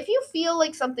saying, if you feel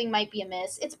like something might be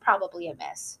amiss, it's probably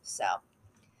amiss. So,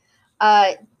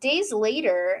 days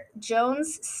later,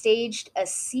 Jones staged a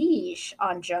siege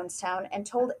on Jonestown and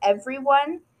told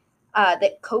everyone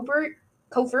that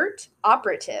covert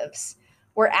operatives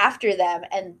were after them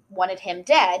and wanted him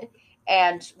dead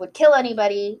and would kill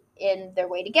anybody in their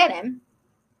way to get him.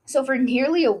 So for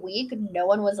nearly a week, no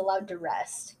one was allowed to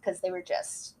rest because they were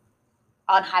just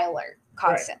on high alert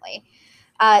constantly.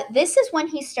 Right. This is when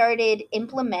he started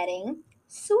implementing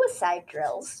suicide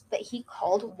drills that he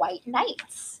called White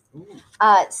Nights. Ooh.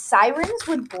 Sirens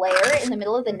would blare in the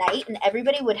middle of the night, and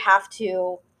everybody would have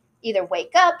to either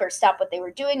wake up or stop what they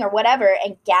were doing or whatever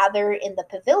and gather in the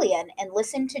pavilion and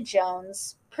listen to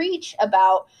Jones preach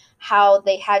about how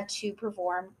they had to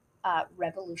perform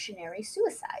revolutionary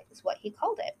suicide, is what he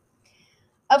called it.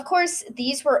 Of course,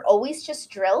 these were always just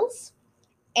drills.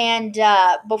 And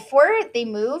before they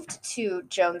moved to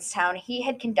Jonestown, he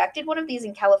had conducted one of these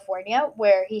in California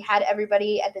where he had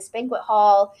everybody at this banquet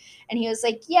hall and he was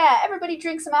like, yeah, everybody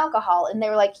drink some alcohol. And they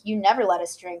were like, you never let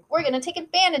us drink. We're going to take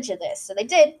advantage of this. So they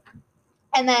did.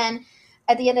 And then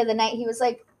at the end of the night, he was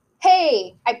like,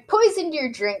 hey, I poisoned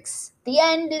your drinks. The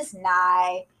end is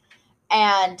nigh.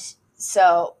 And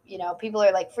so, people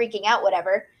are like freaking out,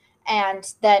 whatever. And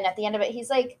then at the end of it, he's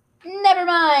like, never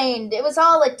mind. It was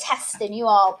all a test and you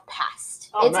all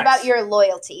passed. Oh, it's nice. about your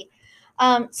loyalty.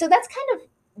 So that's kind of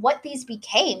what these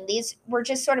became. These were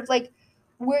just sort of like,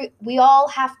 we all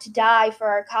have to die for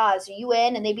our cause. Are you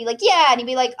in? And they'd be like, yeah. And he'd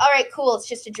be like, all right, cool. It's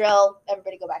just a drill.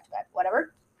 Everybody go back to bed,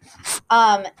 whatever.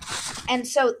 And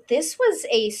so this was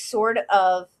a sort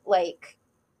of like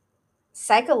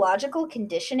psychological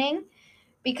conditioning,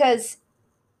 because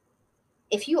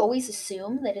if you always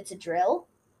assume that it's a drill,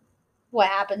 what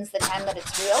happens the time that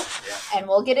it's real? Yeah. And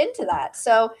we'll get into that.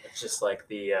 So It's just like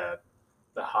the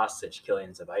hostage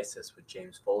killings of ISIS with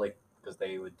James Foley, because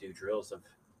they would do drills of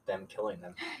them killing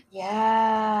them.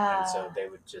 yeah. And so they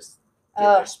would just give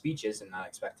their speeches and not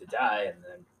expect to die. And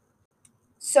then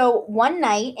So one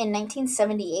night in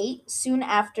 1978, soon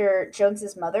after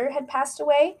Jones's mother had passed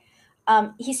away,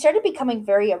 he started becoming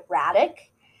very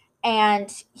erratic.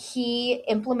 And he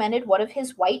implemented one of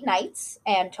his white nights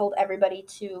and told everybody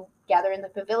to gather in the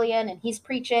pavilion, and he's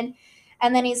preaching.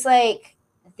 And then he's like,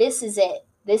 this is it.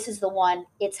 This is the one.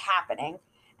 It's happening.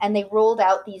 And they rolled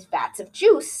out these vats of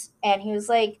juice. And he was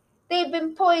like, they've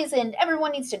been poisoned.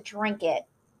 Everyone needs to drink it.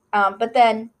 But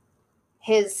then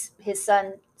his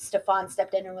son, Stefan,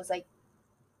 stepped in and was like,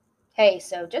 hey,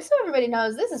 so just so everybody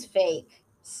knows, this is fake.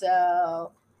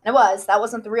 So... And that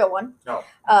wasn't the real one. No.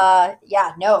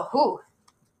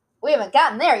 We haven't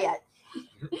gotten there yet.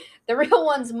 The real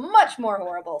one's much more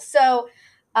horrible. So,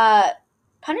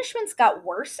 punishments got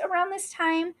worse around this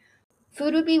time.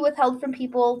 Food would be withheld from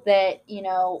people that,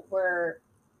 were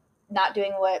not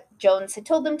doing what Jones had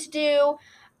told them to do.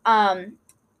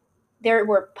 There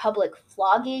were public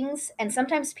floggings, and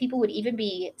sometimes people would even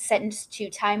be sentenced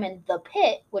to time in the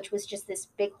pit, which was just this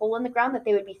big hole in the ground that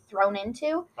they would be thrown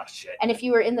into. oh shit. And if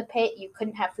you were in the pit, you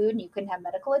couldn't have food and you couldn't have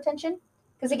medical attention.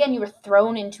 Because again, you were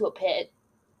thrown into a pit.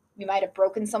 You might have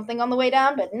broken something on the way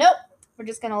down, but nope. We're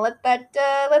just gonna let that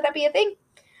be a thing.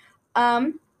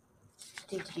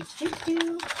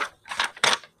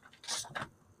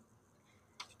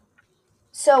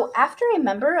 So after a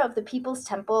member of the People's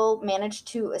Temple managed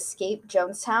to escape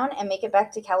Jonestown and make it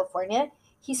back to California,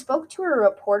 he spoke to a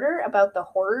reporter about the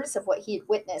horrors of what he had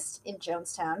witnessed in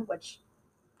Jonestown, which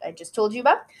I just told you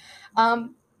about.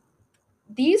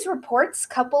 These reports,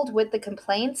 coupled with the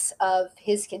complaints of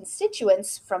his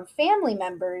constituents from family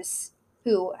members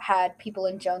who had people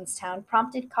in Jonestown,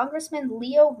 prompted Congressman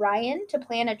Leo Ryan to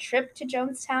plan a trip to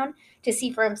Jonestown to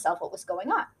see for himself what was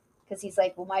going on. Because he's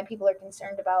like, well, my people are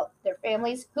concerned about their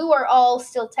families, who are all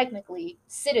still technically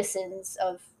citizens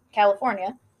of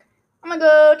California. I'm going to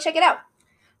go check it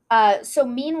out. So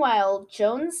meanwhile,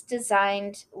 Jones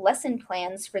designed lesson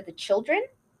plans for the children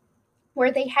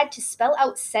where they had to spell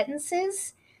out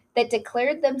sentences that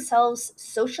declared themselves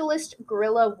socialist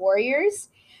guerrilla warriors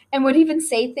and would even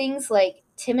say things like,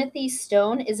 Timothy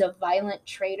Stone is a violent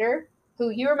traitor,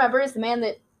 who you remember is the man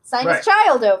that signed his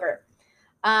child over.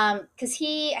 Because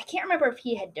I can't remember if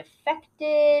he had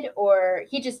defected or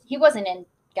he wasn't in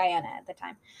Guyana at the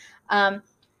time.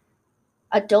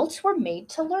 Adults were made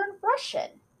to learn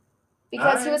Russian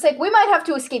because he was like, we might have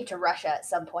to escape to Russia at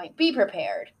some point. Be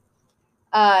prepared.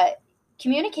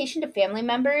 Communication to family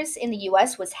members in the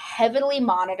U.S. was heavily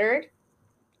monitored,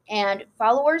 and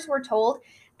followers were told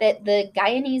that the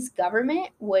Guyanese government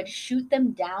would shoot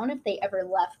them down if they ever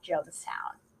left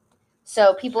Jonestown.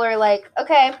 So people are like,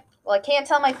 okay, well, I can't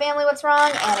tell my family what's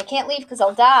wrong, and I can't leave because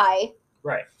I'll die.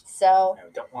 Right. So I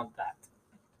don't want that.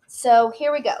 So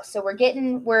here we go. So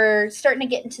we're starting to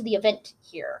get into the event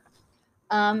here.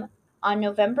 On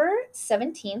November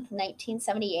 17th,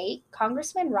 1978,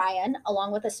 Congressman Ryan,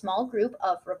 along with a small group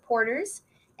of reporters,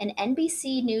 an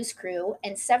NBC News crew,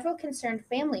 and several concerned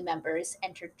family members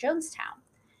entered Jonestown.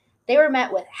 They were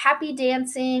met with happy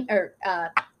dancing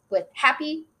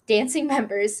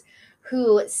members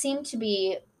who seemed to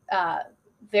be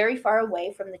very far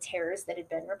away from the terrors that had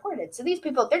been reported. So these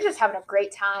people, they're just having a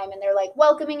great time, and they're like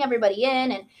welcoming everybody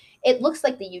in, and it looks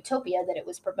like the utopia that it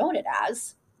was promoted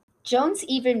as. Jones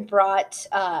even brought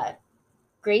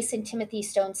Grace and Timothy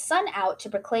Stone's son out to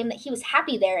proclaim that he was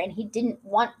happy there and he didn't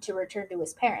want to return to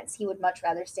his parents. He would much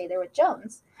rather stay there with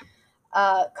Jones.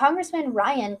 Congressman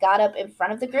Ryan got up in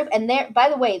front of the group, and there, by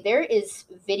the way, there is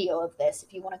video of this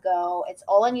if you want to go. It's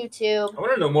all on YouTube. I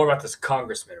want to know more about this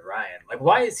Congressman Ryan. Like,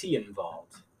 why is he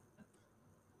involved?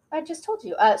 I just told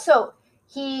you. So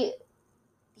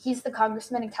he's the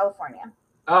congressman in California.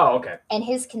 Oh, okay. And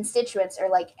his constituents are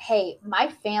like, hey, my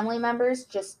family members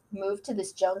just moved to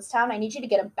this Jonestown. I need you to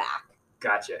get them back.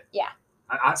 Gotcha. Yeah.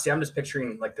 Honestly, I'm just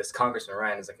picturing like this Congressman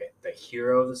Ryan as like the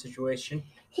hero of the situation.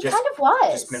 He kind of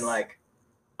was. Just been like,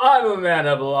 I'm a man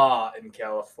of law in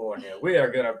California. We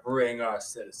are going to bring our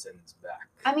citizens back.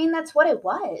 I mean, that's what it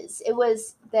was. It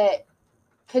was that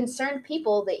concerned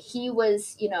people that he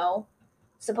was,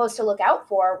 supposed to look out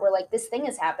for were like, this thing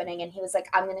is happening. And he was like,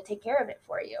 I'm going to take care of it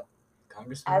for you.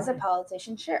 Congressman As Ryan. a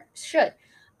politician should.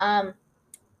 I'm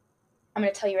going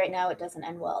to tell you right now, it doesn't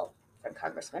end well for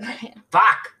Congressman Ryan.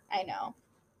 Fuck! I know.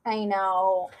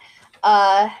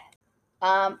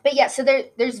 But yeah, so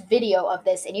there's video of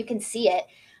this, and you can see it.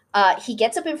 He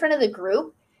gets up in front of the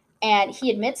group, and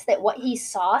he admits that what he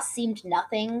saw seemed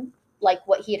nothing like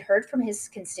what he had heard from his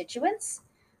constituents.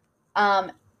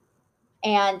 And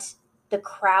the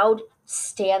crowd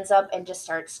stands up and just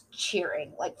starts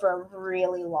cheering, like, for a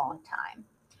really long time.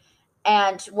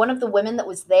 And one of the women that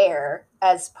was there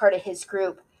as part of his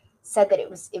group said that it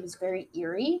was very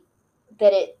eerie,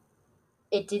 that it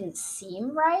didn't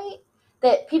seem right,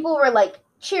 that people were like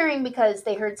cheering because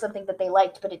they heard something that they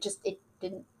liked, but it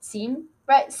didn't seem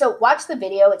right. So watch the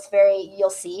video. You'll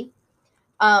see.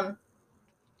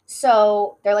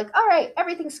 So they're like, all right,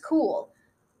 everything's cool.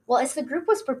 Well, as the group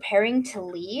was preparing to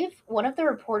leave, one of the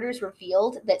reporters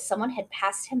revealed that someone had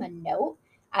passed him a note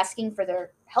asking for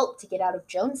their help to get out of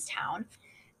Jonestown.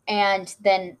 And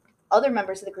then other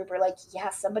members of the group are like, yeah,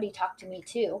 somebody talked to me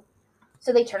too.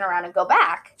 So they turn around and go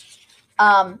back.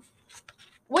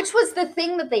 Which was the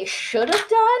thing that they should have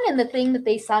done and the thing that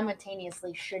they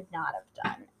simultaneously should not have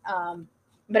done.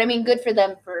 But I mean, good for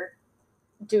them for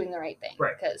doing the right thing.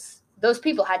 Right. Because those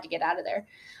people had to get out of there.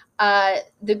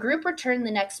 The group returned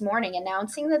the next morning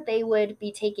announcing that they would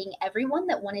be taking everyone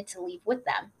that wanted to leave with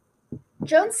them.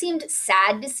 Jones seemed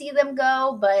sad to see them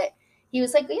go, but he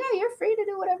was like, yeah, you're free to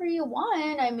do whatever you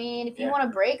want. I mean, if you want to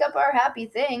break up our happy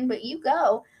thing, but you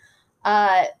go.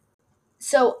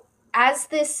 So as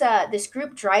this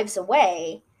group drives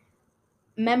away,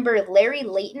 member Larry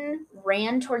Layton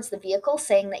ran towards the vehicle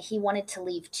saying that he wanted to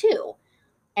leave too.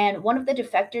 And one of the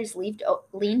defectors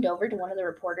leaned over to one of the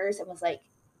reporters and was like,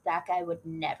 that guy would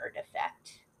never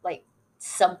defect. Like,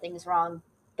 something's wrong.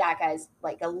 That guy's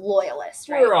like a loyalist,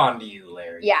 right? We're on to you,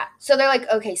 Larry. Yeah. So they're like,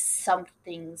 okay,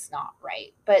 something's not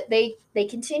right. But they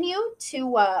continue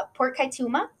to Port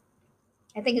Kaituma,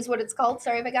 I think is what it's called.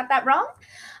 Sorry if I got that wrong.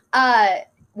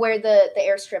 Where the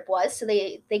airstrip was. So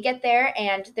they get there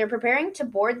and they're preparing to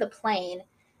board the plane,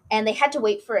 and they had to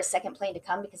wait for a second plane to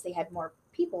come because they had more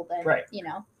people than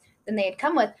than they had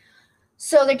come with.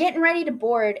 So they're getting ready to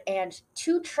board, and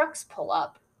two trucks pull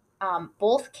up,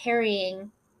 both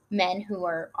carrying men who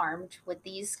are armed with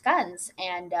these guns.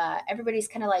 And everybody's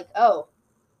kind of like, oh,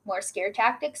 more scare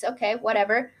tactics? Okay,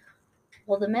 whatever.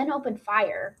 Well, the men opened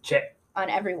fire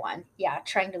on everyone,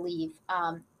 trying to leave.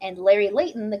 And Larry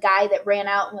Layton, the guy that ran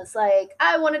out and was like,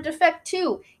 I want to defect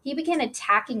too, he began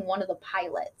attacking one of the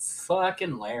pilots.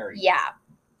 Fucking Larry. Yeah.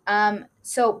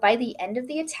 So by the end of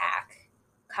the attack,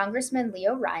 Congressman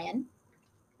Leo Ryan,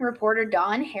 reporter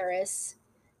Dawn Harris,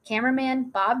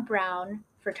 cameraman Bob Brown,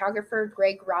 photographer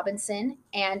Greg Robinson,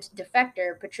 and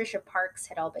defector Patricia Parks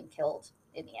had all been killed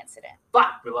in the incident.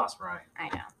 Fuck, we lost Ryan. I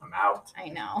know. I'm out. I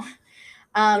know.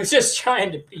 He was just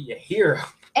trying to be a hero.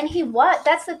 And he was.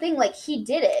 That's the thing. Like, he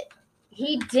did it.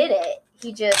 He didn't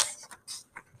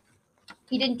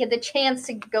get the chance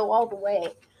to go all the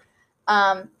way.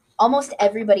 Almost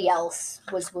everybody else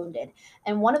was wounded.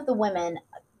 And one of the women,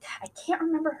 I can't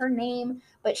remember her name,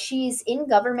 but she's in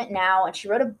government now, and she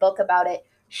wrote a book about it.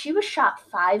 She was shot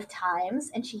 5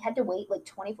 times, and she had to wait like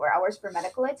 24 hours for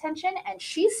medical attention, and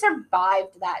she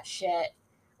survived that shit.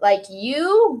 Like,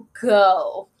 you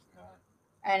go.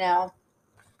 I know.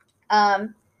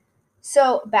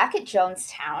 So back at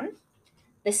Jonestown,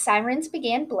 the sirens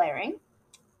began blaring,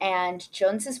 and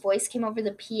Jones's voice came over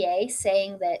the PA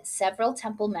saying that several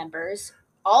temple members,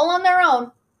 all on their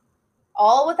own,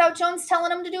 all without Jones telling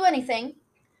them to do anything,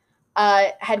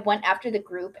 had went after the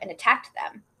group and attacked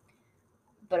them.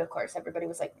 But of course, everybody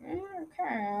was like,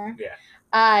 okay.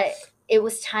 Yeah. It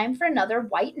was time for another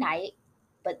white night,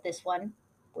 but this one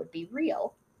would be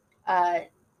real.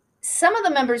 Some of the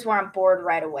members were on board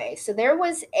right away. So there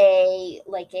was a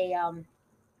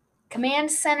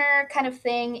command center kind of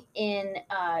thing in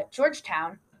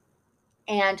Georgetown.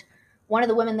 And one of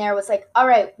the women there was like, all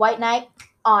right, white night,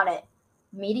 on it.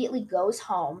 Immediately goes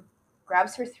home,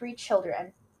 grabs her 3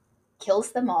 children,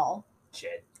 kills them all,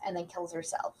 Shit. and then kills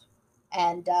herself.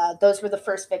 And those were the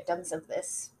first victims of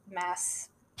this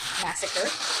massacre.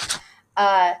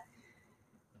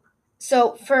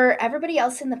 So for everybody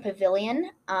else in the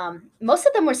pavilion, most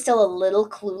of them were still a little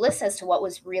clueless as to what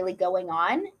was really going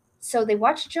on. So they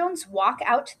watched Jones walk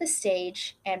out to the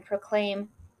stage and proclaim,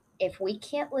 "If we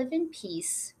can't live in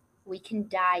peace, we can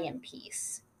die in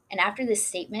peace." And after this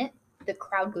statement, the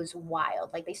crowd goes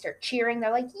wild. Like, they start cheering.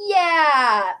 They're like,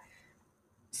 yeah!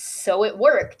 So it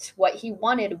worked. What he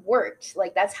wanted worked.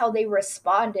 Like, that's how they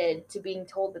responded to being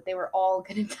told that they were all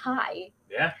gonna die.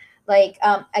 Yeah. Like,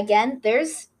 again,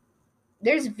 there's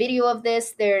video of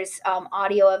this. There's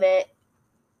audio of it.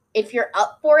 If you're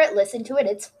up for it, listen to it.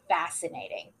 It's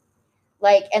fascinating.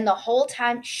 Like, and the whole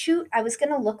time, shoot, I was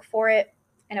gonna look for it,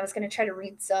 and I was gonna try to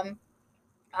read some.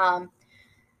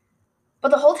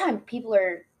 But the whole time, people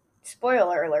are,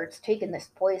 spoiler alerts, taking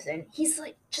this poison. He's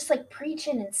like just like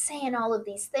preaching and saying all of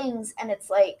these things, and it's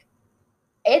like,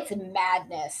 it's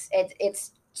madness.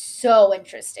 It's so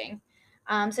interesting.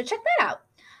 So check that out.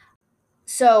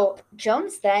 So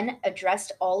Jones then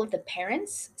addressed all of the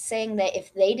parents, saying that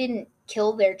if they didn't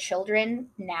kill their children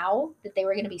now, that they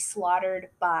were going to be slaughtered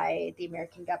by the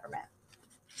American government.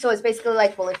 So it's basically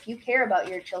like, well, if you care about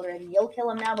your children, you'll kill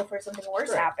them now before something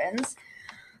worse happens.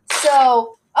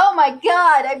 So, oh my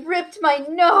God, I ripped my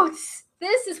notes.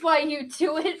 This is why you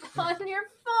do it on your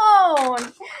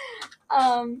phone.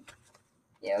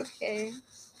 Yeah, okay.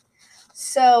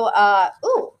 So,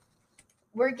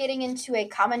 we're getting into a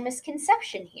common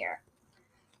misconception here.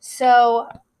 So,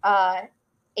 a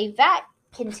vat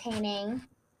containing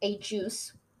a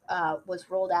juice was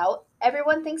rolled out.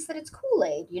 Everyone thinks that it's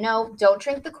Kool-Aid. You know, don't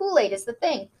drink the Kool-Aid is the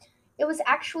thing. It was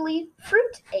actually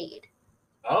fruit aid.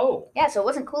 Oh. Yeah, so it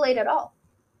wasn't Kool-Aid at all.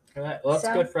 Well, that's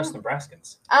good for us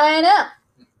Nebraskans. I know.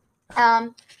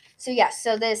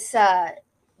 So this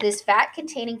vat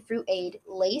containing fruit aid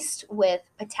laced with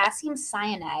potassium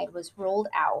cyanide was rolled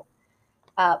out,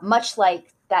 much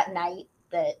like that night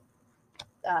that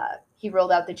he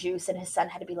rolled out the juice and his son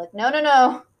had to be like,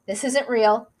 no, this isn't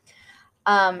real.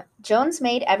 Jones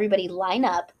made everybody line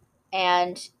up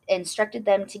and instructed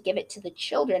them to give it to the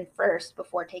children first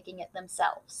before taking it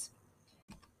themselves.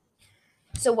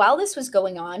 So while this was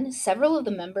going on, several of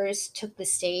the members took the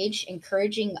stage,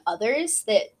 encouraging others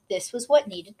that this was what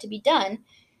needed to be done,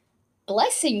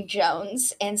 blessing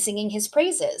Jones and singing his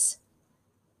praises.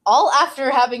 All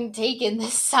after having taken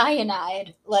this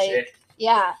cyanide. Shit.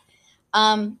 Yeah.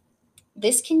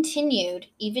 This continued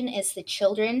even as the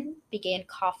children began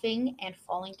coughing and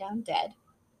falling down dead.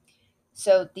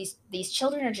 So these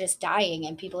children are just dying,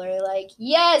 and people are like,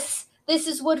 yes, this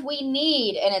is what we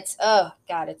need. And it's, oh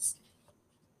God,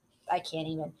 I can't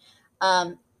even.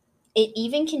 It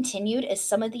even continued as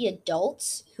some of the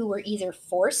adults who were either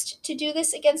forced to do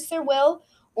this against their will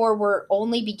or were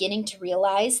only beginning to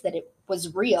realize that it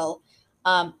was real,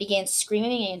 began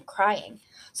screaming and crying.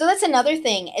 So that's another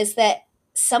thing, is that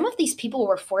some of these people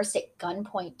were forced at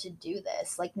gunpoint to do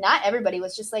this. Like, not everybody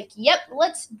was just like, yep,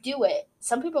 let's do it.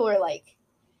 Some people were like,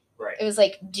 right. It was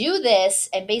like, do this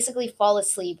and basically fall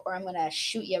asleep or I'm going to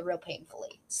shoot you real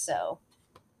painfully. So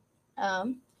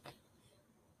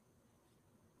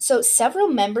several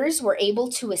members were able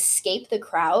to escape the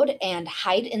crowd and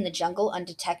hide in the jungle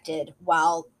undetected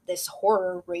while this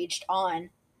horror raged on.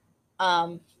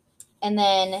 And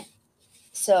then,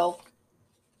 so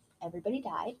everybody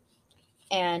died.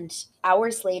 And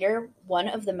hours later, one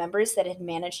of the members that had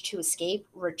managed to escape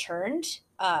returned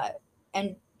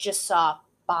and just saw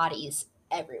bodies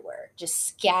everywhere, just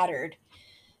scattered.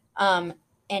 And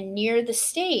near the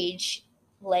stage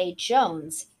lay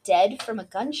Jones, dead from a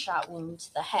gunshot wound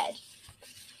to the head.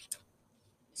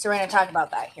 So we're going to talk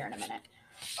about that here in a minute.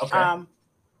 Okay.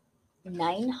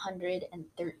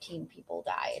 913 people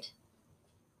died.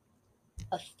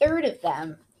 A third of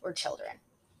them were children.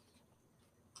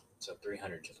 So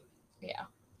 300 children. Yeah.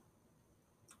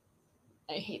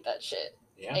 I hate that shit.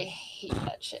 Yeah. I hate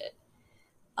that shit.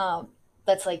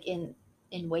 That's like in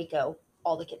Waco,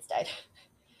 all the kids died.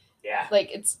 Yeah.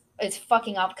 Like, it's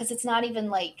fucking up because it's not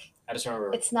even like, I just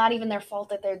remember. it's not even their fault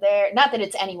that they're there. Not that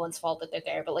it's anyone's fault that they're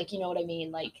there, but like, you know what I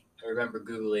mean? Like, I remember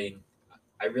Googling.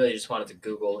 I really just wanted to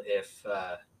Google if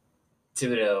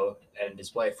Thibodeau and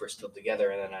his wife were still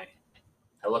together, and then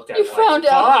I looked at You it found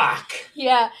like, out. fuck!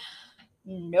 Yeah.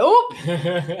 Nope.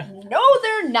 No,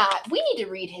 they're not. We need to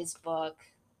read his book.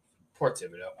 Poor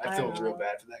Thibodeau. I feel I real know.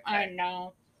 bad for that I guy.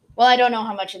 know. Well, I don't know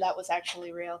how much of that was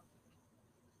actually real.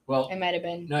 Well, It might have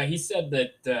been. no, he said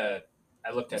that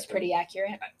I looked It's at pretty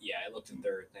accurate. I looked at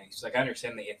their thing. He's like, I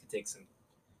understand that you have to take some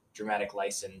dramatic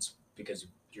license because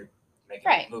you're making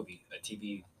Right. a movie, a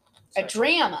TV, A special.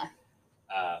 drama.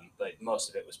 But most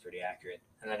of it was pretty accurate.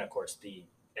 And then, of course, the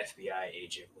FBI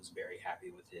agent was very happy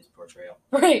with his portrayal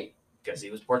Right. because he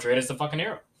was portrayed as the fucking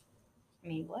hero. I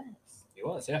mean, he was. He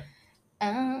was, yeah.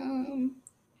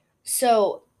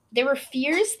 So there were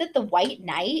fears that the White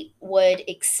Knight would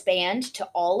expand to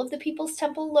all of the People's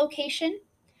Temple location,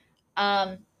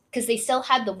 because they still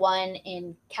had the one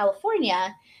in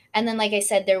California, and then, like I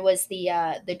said, there was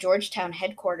the Georgetown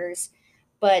headquarters.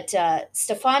 But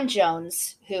Stefan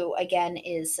Jones, who again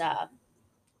is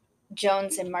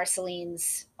Jones and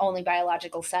Marceline's only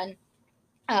biological son,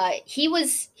 he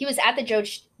was at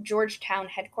the Georgetown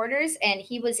headquarters, and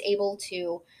he was able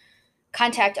to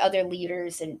contact other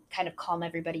leaders and kind of calm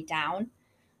everybody down.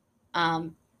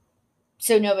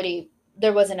 So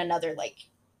there wasn't another like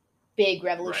big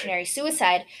revolutionary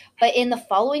suicide. But in the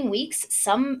following weeks,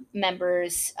 some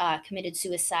members committed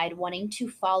suicide wanting to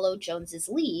follow Jones's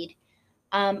lead.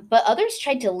 But others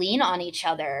tried to lean on each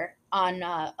other, on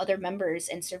other members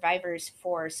and survivors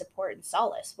for support and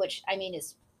solace, which I mean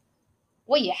is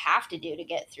what you have to do to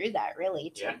get through that,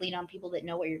 really, to lean on people that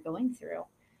know what you're going through.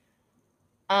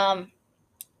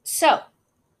 So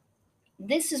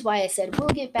this is why I said we'll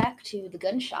get back to the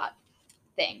gunshot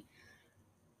thing.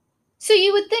 So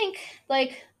you would think,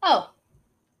 like, oh,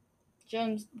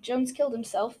 Jones killed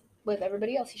himself with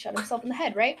everybody else. He shot himself in the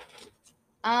head, right?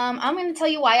 I'm going to tell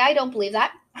you why I don't believe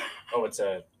that. Oh, it's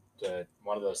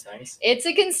one of those things? It's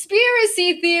a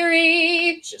conspiracy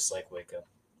theory. It's just like Waco.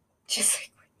 Just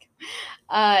like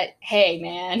Waco. Hey,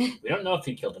 man. We don't know if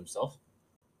he killed himself.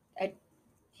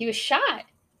 He was shot.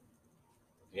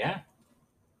 Yeah.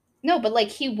 No, but like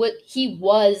he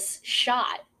was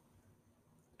shot.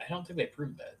 I don't think they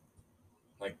proved that.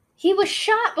 Like, he was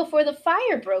shot before the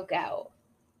fire broke out.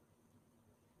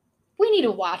 We need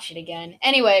to watch it again.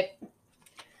 Anyway,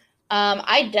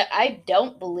 I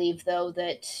don't believe though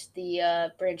that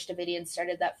the Branch Davidians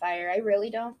started that fire. I really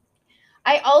don't.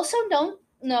 I also don't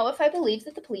know if I believe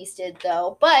that the police did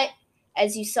though. But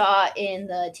as you saw in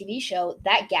the TV show,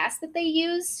 that gas that they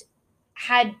used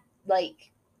had like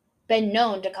been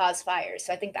known to cause fires.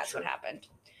 So I think that's what happened.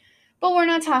 But we're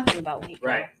not talking about Waco.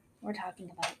 Right. We're talking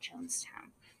about Jonestown.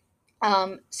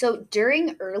 So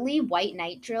during early White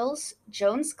Knight drills,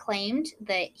 Jones claimed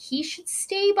that he should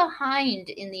stay behind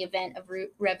in the event of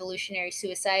revolutionary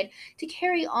suicide to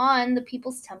carry on the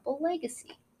People's Temple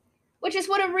legacy, which is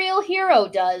what a real hero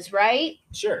does, right?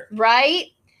 Sure. Right?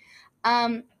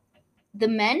 The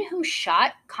men who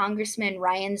shot Congressman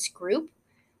Ryan's group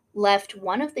left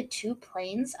one of the two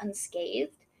planes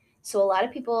unscathed. So a lot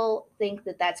of people think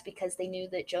that that's because they knew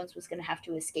that Jones was going to have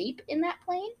to escape in that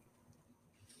plane.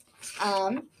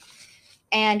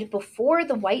 And before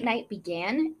the White Knight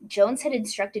began, Jones had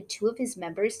instructed two of his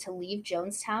members to leave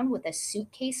Jonestown with a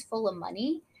suitcase full of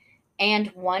money, and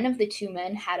one of the two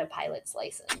men had a pilot's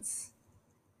license.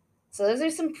 So those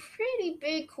are some pretty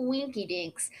big winky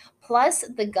dinks. Plus,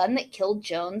 the gun that killed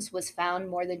Jones was found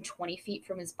more than 20 feet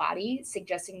from his body,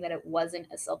 suggesting that it wasn't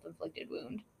a self-inflicted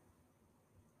wound.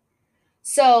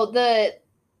 So the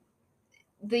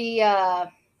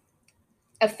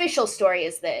official story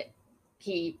is that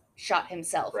he shot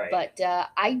himself, right. But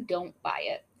I don't buy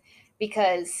it,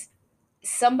 because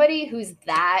somebody who's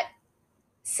that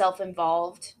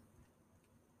self-involved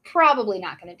probably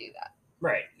not going to do that.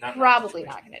 Right. Probably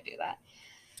not going to do that.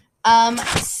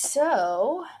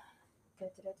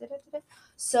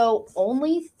 So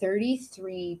only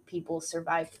 33 people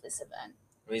survived this event.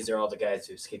 These are all the guys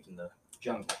who escaped in the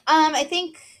jungle. I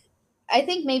think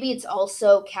maybe it's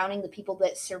also counting the people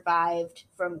that survived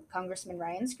from Congressman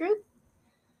Ryan's group.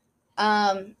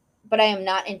 But I am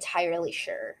not entirely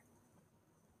sure.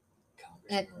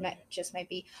 That might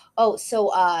be. Oh,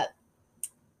 so I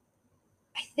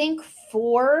think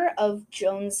 4 of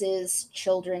Jones's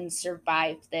children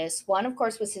survived this. One, of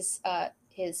course, was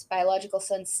his biological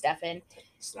son, Stephen.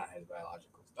 It's not his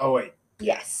biological. Oh, wait.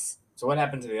 Yes. So what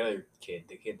happened to the other kid?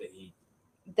 The kid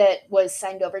that was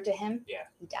signed over to him? Yeah.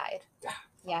 He died.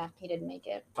 Yeah, he didn't make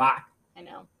it. Fuck. I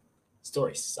know.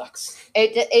 Story sucks.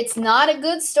 It's not a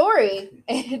good story.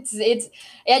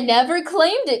 It never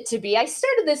claimed it to be. I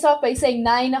started this off by saying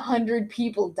 900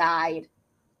 people died.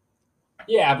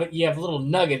 Yeah, but you have little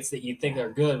nuggets that you think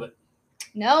are good, but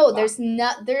No, Wow.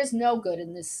 there's no good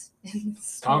in this.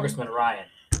 Story. Congressman Ryan.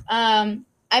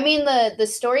 I mean the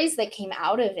stories that came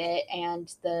out of it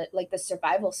and the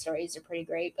survival stories are pretty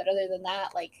great, but other than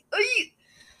that, like,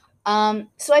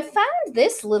 so I found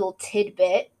this little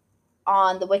tidbit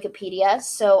on the Wikipedia.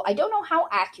 So I don't know how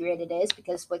accurate it is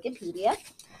because Wikipedia.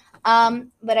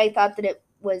 But I thought that it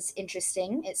was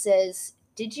interesting. It says,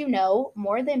 "Did you know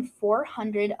more than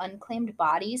 400 unclaimed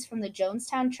bodies from the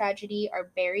Jonestown tragedy are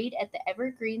buried at the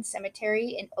Evergreen Cemetery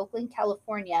in Oakland,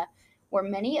 California, where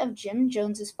many of Jim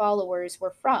Jones's followers were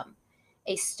from?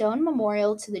 A stone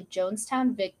memorial to the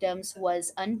Jonestown victims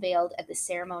was unveiled at the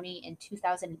ceremony in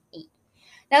 2008."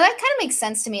 Now that kind of makes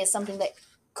sense to me as something that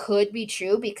could be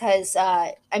true because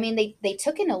I mean they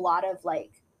took in a lot of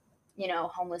like,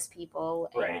 homeless people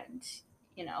Right.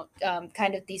 and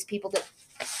kind of these people that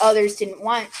others didn't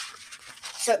want,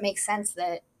 so it makes sense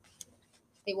that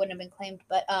they wouldn't have been claimed.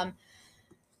 But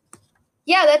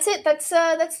yeah, that's it. That's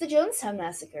the Jonestown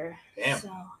massacre. Damn.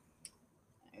 So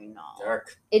I know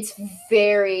Dark. it's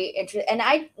very interesting, and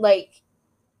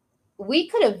we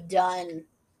could have done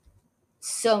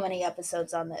so many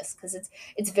episodes on this because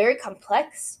it's very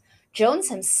complex. Jones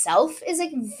himself is a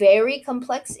very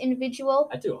complex individual.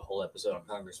 I'd do a whole episode on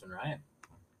Congressman Ryan.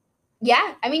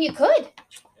 Yeah, I mean you could.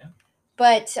 Yeah.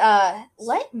 But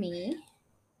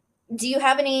do you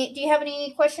have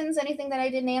any questions, anything that I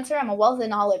didn't answer? I'm a wealth of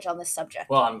knowledge on this subject.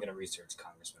 Well, I'm gonna research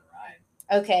Congressman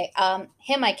Ryan. Okay,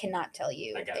 him I cannot tell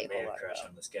you. I got a man Babel, crush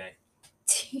on this guy.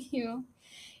 Do you?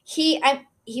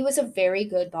 He was a very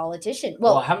good politician.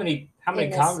 Well, Well, how many in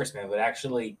this- congressmen would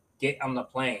actually get on the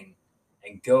plane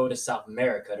and go to South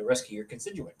America to rescue your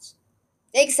constituents?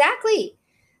 exactly.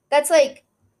 That's like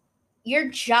your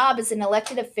job as an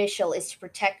elected official is to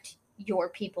protect your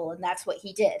people, and that's what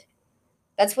he did.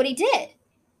 That's what he did.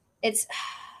 It's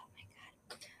oh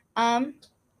my god.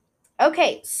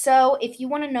 Okay, so if you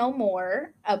want to know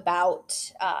more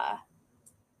about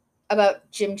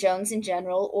Jim Jones in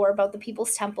general or about the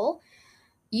People's Temple,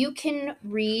 you can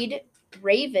read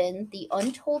Raven, The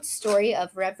Untold Story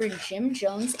of Reverend Jim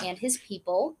Jones and His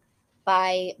People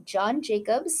by John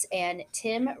Jacobs and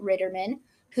Tim Ritterman,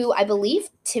 who I believe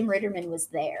Tim Ritterman was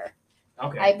there.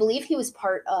 Okay. I believe he was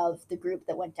part of the group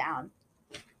that went down.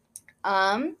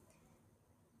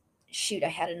 Shoot, I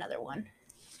had another one.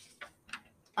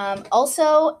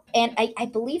 Also, and I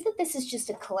believe that this is just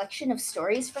a collection of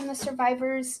stories from the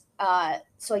survivors.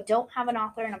 So I don't have an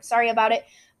author, and I'm sorry about it,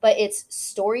 but it's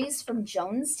Stories from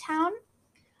Jonestown.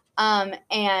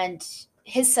 And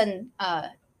his son,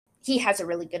 he has a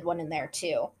really good one in there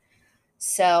too.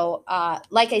 So,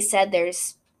 like I said,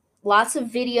 there's lots of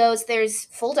videos. There's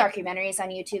full documentaries on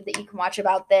YouTube that you can watch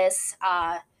about this.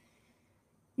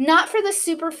 Not for the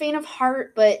super faint of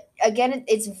heart, but again,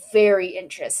 it's very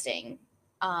interesting.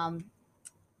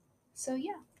 So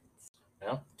yeah.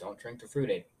 Well, don't drink the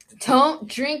fruit aid. Don't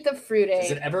drink the fruit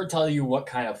Does it aid. ever tell you what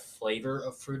kind of flavor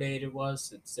of fruit aid it was?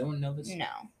 Did someone know this? No.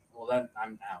 Well, then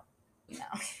I'm out. No.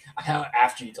 I'm out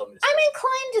after you told me this. I'm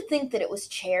inclined to think that it was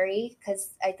cherry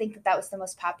because I think that was the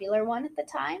most popular one at the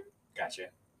time, Gotcha.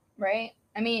 right?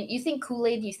 I mean, you think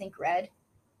Kool-Aid, you think red.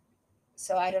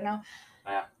 So I don't know.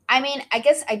 Yeah. I mean, I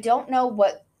guess I don't know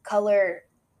what color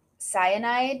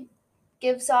cyanide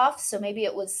gives off, so maybe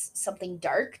it was something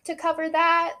dark to cover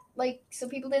that, like so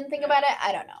people didn't think about it.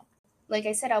 I don't know. Like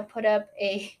I said, I'll put up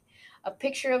a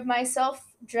picture of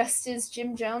myself dressed as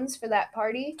Jim Jones for that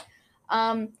party.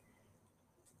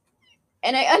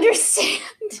 And I understand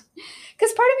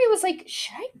because part of me was like,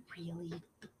 should I really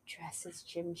dress as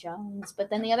Jim Jones? But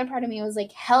then the other part of me was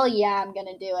like, hell yeah, I'm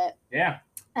gonna do it. Yeah.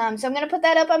 So I'm gonna put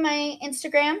that up on my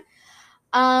Instagram.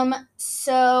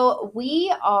 So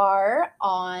we are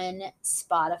on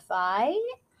Spotify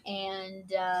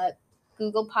and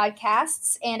Google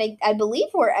Podcasts, and I believe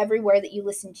we're everywhere that you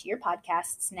listen to your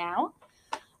podcasts now.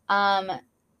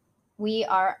 We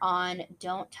are on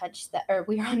Don't Touch That, or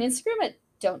we are on Instagram at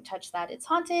Don't Touch That It's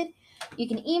Haunted. You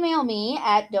can email me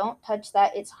at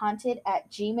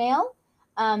don'ttouchthatitshaunted@gmail.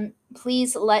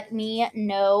 Please let me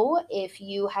know if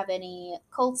you have any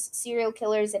cults, serial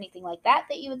killers, anything like that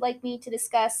you would like me to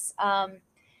discuss.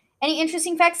 Any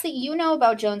interesting facts that you know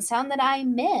about Jonestown that I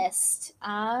missed,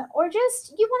 or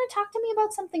just you want to talk to me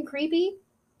about something creepy.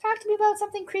 Talk to me about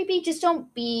something creepy. Just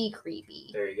don't be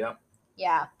creepy. There you go.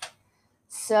 Yeah.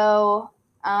 So,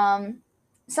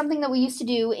 something that we used to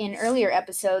do in earlier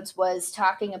episodes was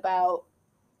talking about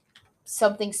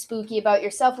something spooky about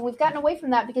yourself, and we've gotten away from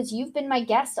that because you've been my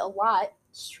guest a lot.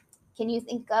 Can you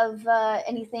think of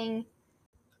anything?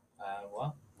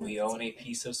 Well, we own a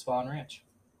piece of Spawn Ranch.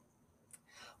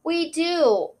 We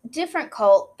do. Different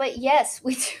cult, but yes,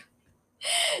 we do.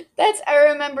 I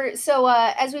remember. So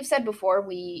as we've said before,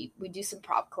 we do some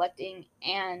prop collecting,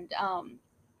 and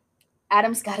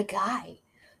Adam's got a guy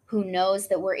who knows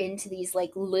that we're into these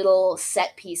like little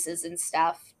set pieces and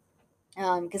stuff.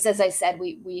 Because as I said,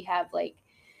 we have like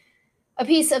a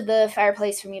piece of the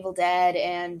fireplace from Evil Dead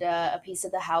and a piece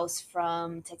of the house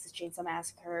from Texas Chainsaw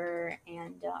Massacre,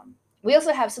 and we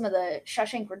also have some of the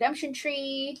Shawshank Redemption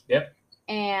tree. Yep.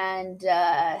 And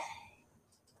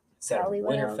Set of probably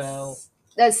what Winterfell. else?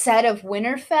 The set of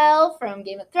Winterfell from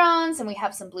Game of Thrones, and we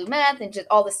have some blue meth and just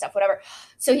all this stuff, whatever.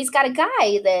 So he's got a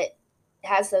guy that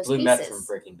has those Blue pieces. meth from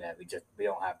Breaking Bad. We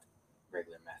don't have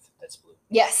regular meth. That's blue.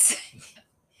 Yes.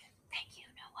 Thank you,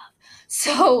 Noah.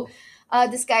 So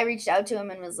this guy reached out to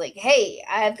him and was like, hey,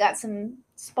 I've got some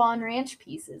Spawn Ranch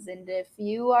pieces, and if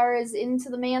you are as into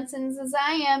the Mansons as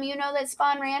I am, you know that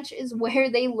Spawn Ranch is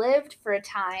where they lived for a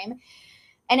time.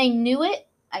 And I knew it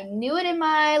in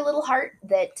my little heart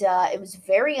that it was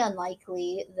very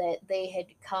unlikely that they had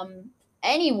come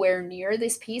anywhere near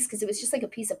this piece, because it was just like a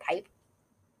piece of pipe,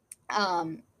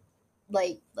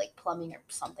 like plumbing or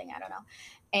something, I don't know.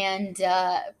 And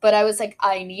but I was like,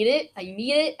 I need it,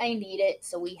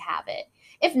 so we have it.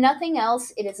 If nothing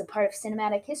else, it is a part of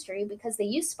cinematic history because they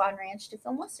used Spawn Ranch to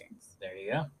film westerns. There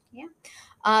you go.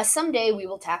 Yeah. Someday we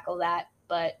will tackle that,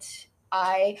 but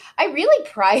I really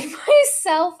pride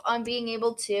myself on being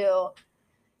able to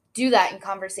do that in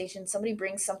conversation. Somebody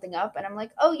brings something up, and I'm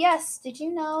like, oh, yes, did you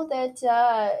know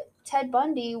that Ted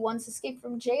Bundy once escaped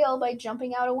from jail by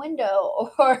jumping out a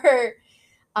window? Or,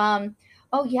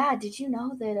 oh, yeah, did you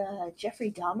know that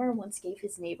Jeffrey Dahmer once gave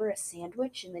his neighbor a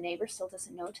sandwich, and the neighbor still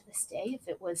doesn't know to this day if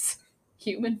it was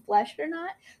human flesh or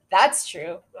not? That's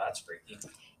true. That's freaky.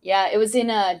 Yeah, it was in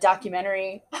a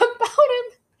documentary about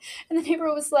him. And the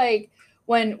neighbor was like,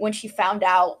 when she found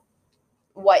out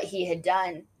what he had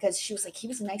done, because she was like, he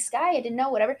was a nice guy, I didn't know,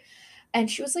 whatever.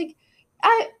 And she was like,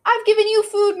 I've given you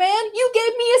food, man. You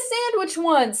gave me a sandwich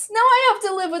once. Now I have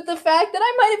to live with the fact that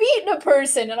I might have eaten a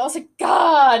person. And I was like,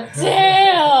 God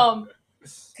damn.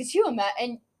 Could you imagine?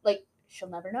 And like, she'll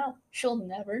never know. She'll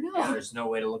never know. Yeah, there's no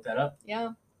way to look that up.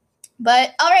 Yeah.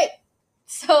 But all right.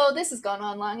 So this has gone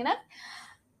on long enough.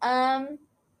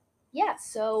 Yeah,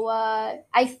 so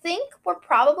I think we're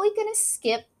probably going to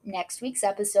skip next week's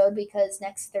episode because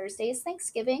next Thursday is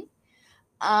Thanksgiving.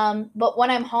 But when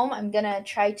I'm home, I'm going to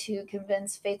try to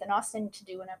convince Faith and Austin to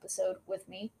do an episode with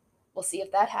me. We'll see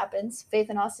if that happens. Faith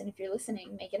and Austin, if you're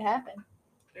listening, make it happen.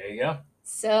 There you go.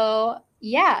 So,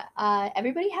 yeah,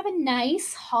 everybody have a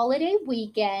nice holiday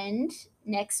weekend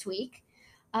next week.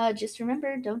 Just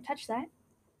remember, don't touch that.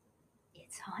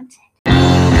 It's haunted.